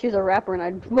just know that she's a rapper and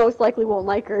I most likely won't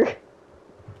like her.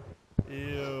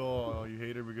 Ew, oh, you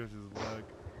hate her because she's black.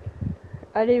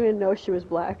 I didn't even know she was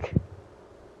black.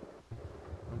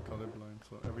 I'm colorblind,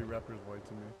 so every rapper is white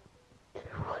to me.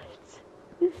 What?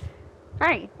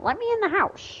 Hey, let me in the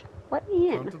house. Let me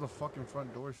Come in. to the fucking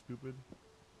front door, stupid.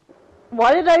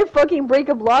 Why did I fucking break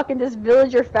a block and this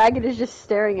villager faggot is just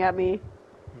staring at me?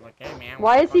 He's like, hey man.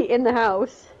 Why is he in the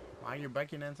house? Why are you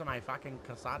breaking into my fucking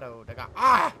casado? They got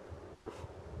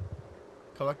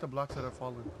Collect the blocks that have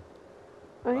fallen.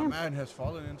 I A am. man has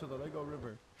fallen into the Lego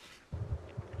River.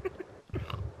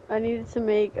 I needed to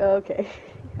make. Okay.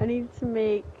 I need to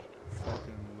make.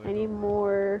 Fucking Lego. I need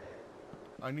more.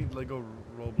 I need Lego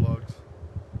Roblox.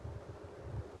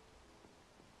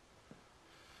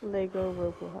 Lego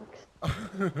Roblox.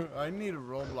 I need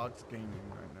Roblox gaming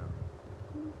right now.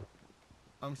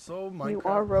 I'm so Minecraft. You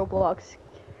are Roblox.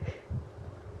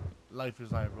 Life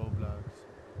is like Roblox.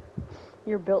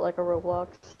 You're built like a Roblox.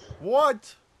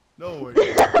 What? No way.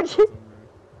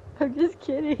 I'm just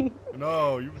kidding.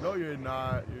 No, you're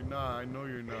not. You're not. I know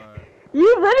you're not. You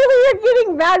literally are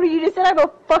getting mad when you just said I have a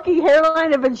fucking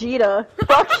hairline of Vegeta.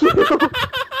 Fuck you.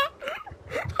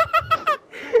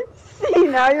 See,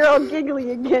 now you're all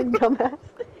giggly again, dumbass.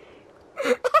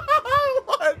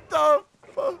 What the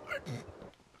fuck?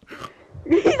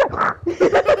 He's like,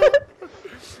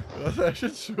 That's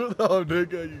actually true though,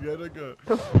 nigga. You get like a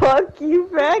fuck you,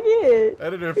 faggot.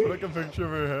 editor, put like a picture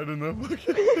of her head in the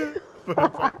fucking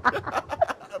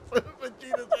put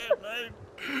Vegeta's hairline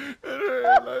and her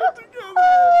hairline together.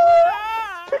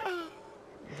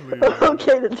 Please.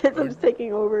 Okay, the tism's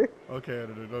taking over. Okay,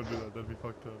 editor, don't do that. That'd be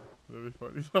fucked up. That'd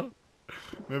be funny.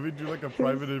 Maybe do like a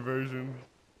private version.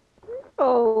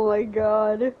 Oh my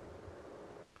god.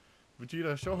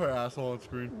 Vegeta, show her asshole on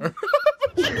screen. I'm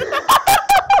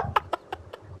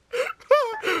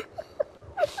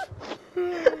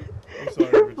sorry,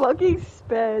 You're Vegeta. fucking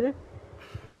sped.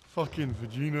 Fucking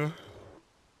Vegeta.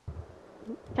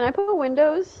 Can I put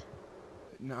windows?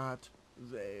 Not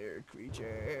there,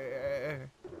 creature.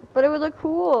 But it would look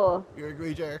cool. You're a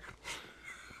creature.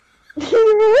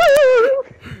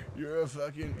 You're a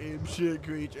fucking ape shit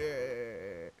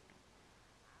creature.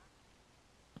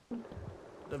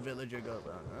 The villager goes,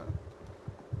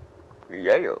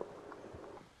 Yeah.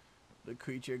 The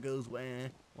creature goes, wah,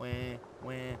 wah,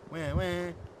 wah, wah,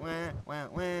 wah, wah, wah,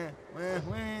 wah, wah,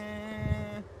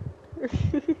 wah.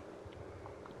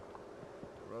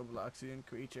 Robloxian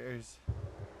creatures.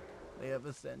 They have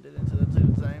ascended into the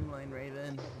timeline,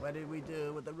 Raven. What did we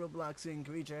do with the Robloxian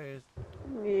creatures?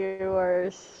 You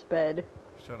are sped.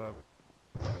 Shut up.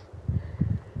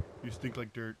 You stink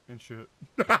like dirt and shit.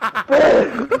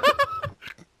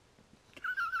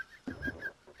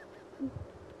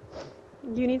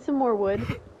 You need some more wood.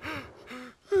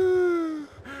 I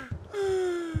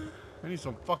need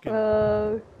some fucking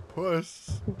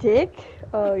puss. Dick?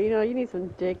 Oh, you know, you need some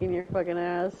dick in your fucking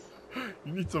ass.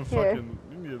 You need some Here. fucking.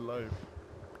 You need a life.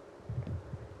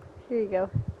 Here you go.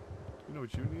 You know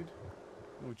what you need?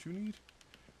 You know what you need?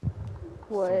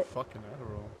 What? Some fucking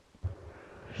Adderall.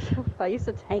 I used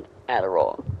to tank.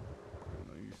 Adderall.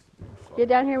 No, you fuck. Get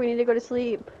down here, we need to go to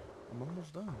sleep. I'm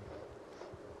almost done.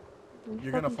 You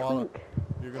You're gonna fucking fall. twink.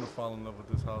 You're gonna fall in love with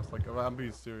this house. Like I'm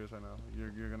being serious right now. You're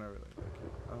gonna really like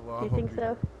it. Well, I You hope think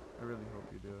so? I really hope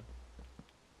you do.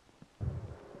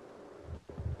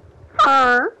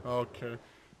 Okay.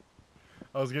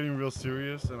 I was getting real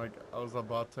serious and like I was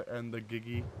about to end the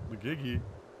giggles. The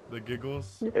The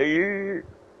giggles?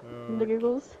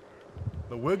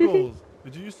 wiggles.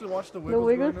 Did you used to watch the wiggles?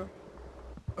 Wiggles?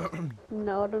 growing up?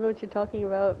 No, I don't know what you're talking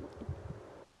about.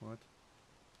 What?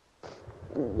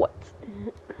 What?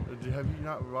 Have you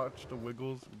not watched the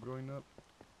Wiggles growing up?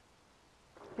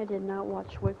 I did not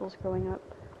watch Wiggles growing up.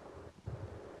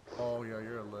 Oh yeah,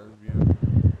 you're a lesbian.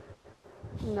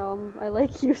 No, I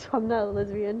like you, so I'm not a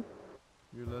lesbian.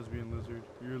 You're a lesbian lizard.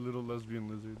 You're a little lesbian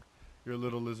lizard. You're a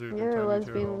little lizard. You're a tiny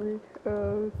lesbian turtle. lizard.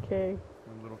 Okay.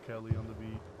 And little Kelly on the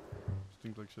beat.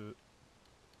 Stink like shit.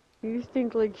 You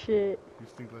stink like shit. You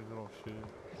stink like little shit.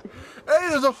 Hey,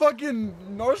 there's a fucking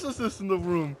narcissist in the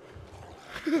room.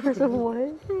 There's a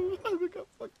what?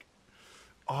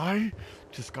 I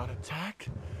just got attacked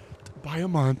by a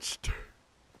monster.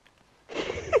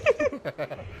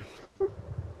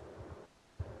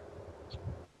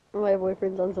 My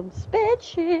boyfriend's on some sped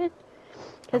shit.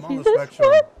 Cause I'm on he's the a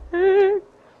spectrum. sped.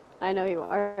 I know you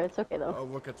are. It's okay though. Oh,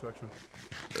 look at spectrum.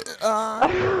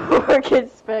 Work at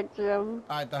Spectrum.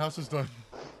 Alright, the house is done.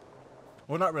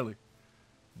 Well, not really.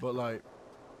 But like,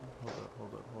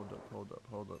 hold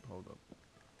up.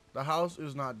 The house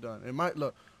is not done. It might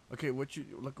look. Okay, look.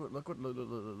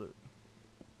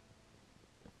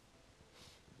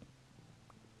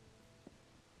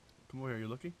 Come over here. You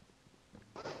looking?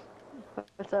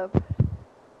 What's up?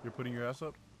 You're putting your ass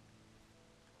up.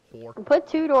 Whore. Put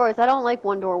 2 doors. I don't like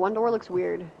 1 door. 1 door looks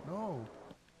weird. No.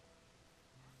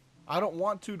 I don't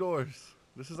want 2 doors.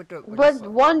 This is like a. But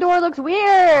 1 door looks I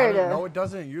weird. don't- no, it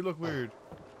doesn't. You look weird.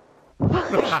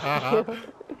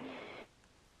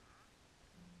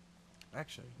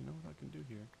 Actually, you know what I can do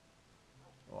here?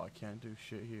 Oh, I can't do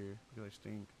shit here because I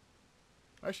stink.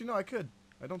 Actually, no, I could.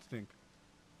 I don't stink.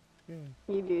 Yeah.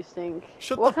 You do stink.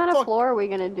 Shut What the kind of fuck- floor are we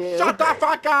gonna do? Shut the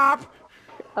fuck up!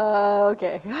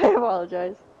 Okay. I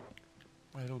apologize.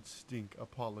 I don't stink.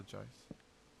 Apologize.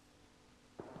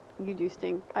 You do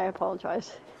stink. I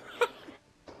apologize.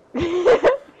 Thank you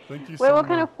Wait, so what much.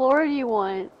 kind of floor do you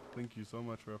want? Thank you so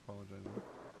much for apologizing.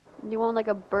 You want like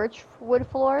a birch wood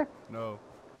floor? No.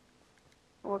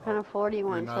 What kind of floor do you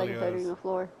want so I can start Nalia's. doing the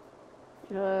floor?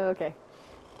 Okay.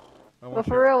 I But want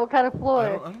for your- real, what kind of I floor?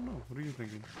 don't know. What are you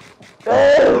thinking?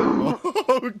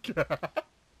 Oh, God.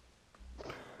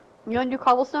 You want to do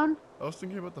cobblestone? I was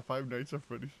thinking about the Five Nights at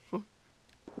Freddy's.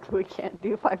 We can't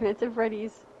do 5 Nights at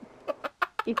Freddy's.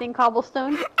 You think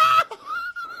cobblestone?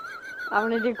 I'm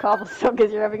gonna do cobblestone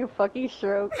because you're having a fucking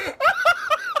stroke.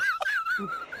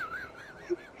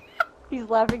 He's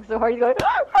laughing so hard, he's going,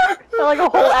 there's like a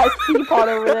whole ass teapot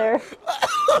over there.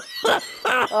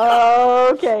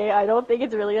 Okay, I don't think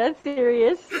it's really that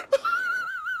serious.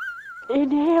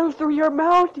 Inhale through your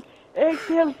mouth,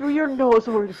 exhale through your nose.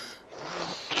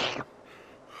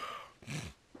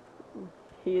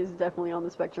 He is definitely on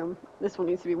the spectrum. This one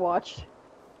needs to be watched.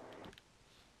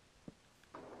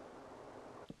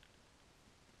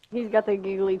 He's got the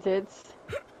giggly tits.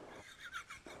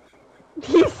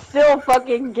 He's still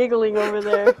fucking giggling over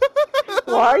there.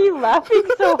 Why are you laughing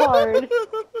so hard?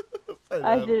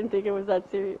 I didn't think it was that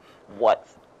serious. What?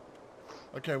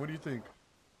 Okay, what do you think?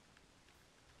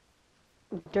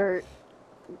 Dirt.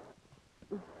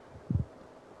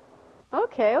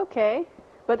 Okay, okay.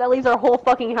 But that leaves our whole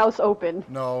fucking house open.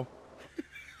 No.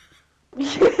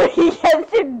 Yes,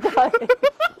 it does.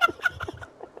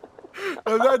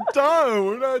 We're not done.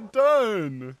 We're not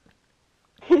done.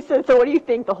 He said, so what do you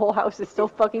think? The whole house is still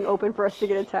fucking open for us to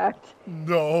get attacked?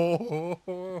 No.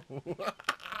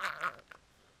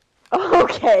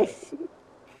 Okay.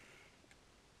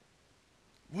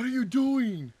 What are you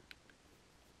doing?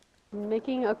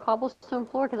 Making a cobblestone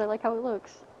floor because I like how it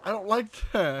looks. I don't like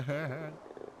that.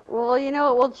 Well, you know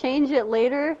what? We'll change it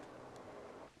later.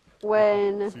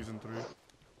 When... Season 3,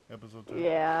 episode 2.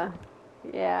 Yeah.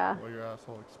 Yeah. While your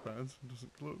asshole expands and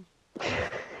doesn't close.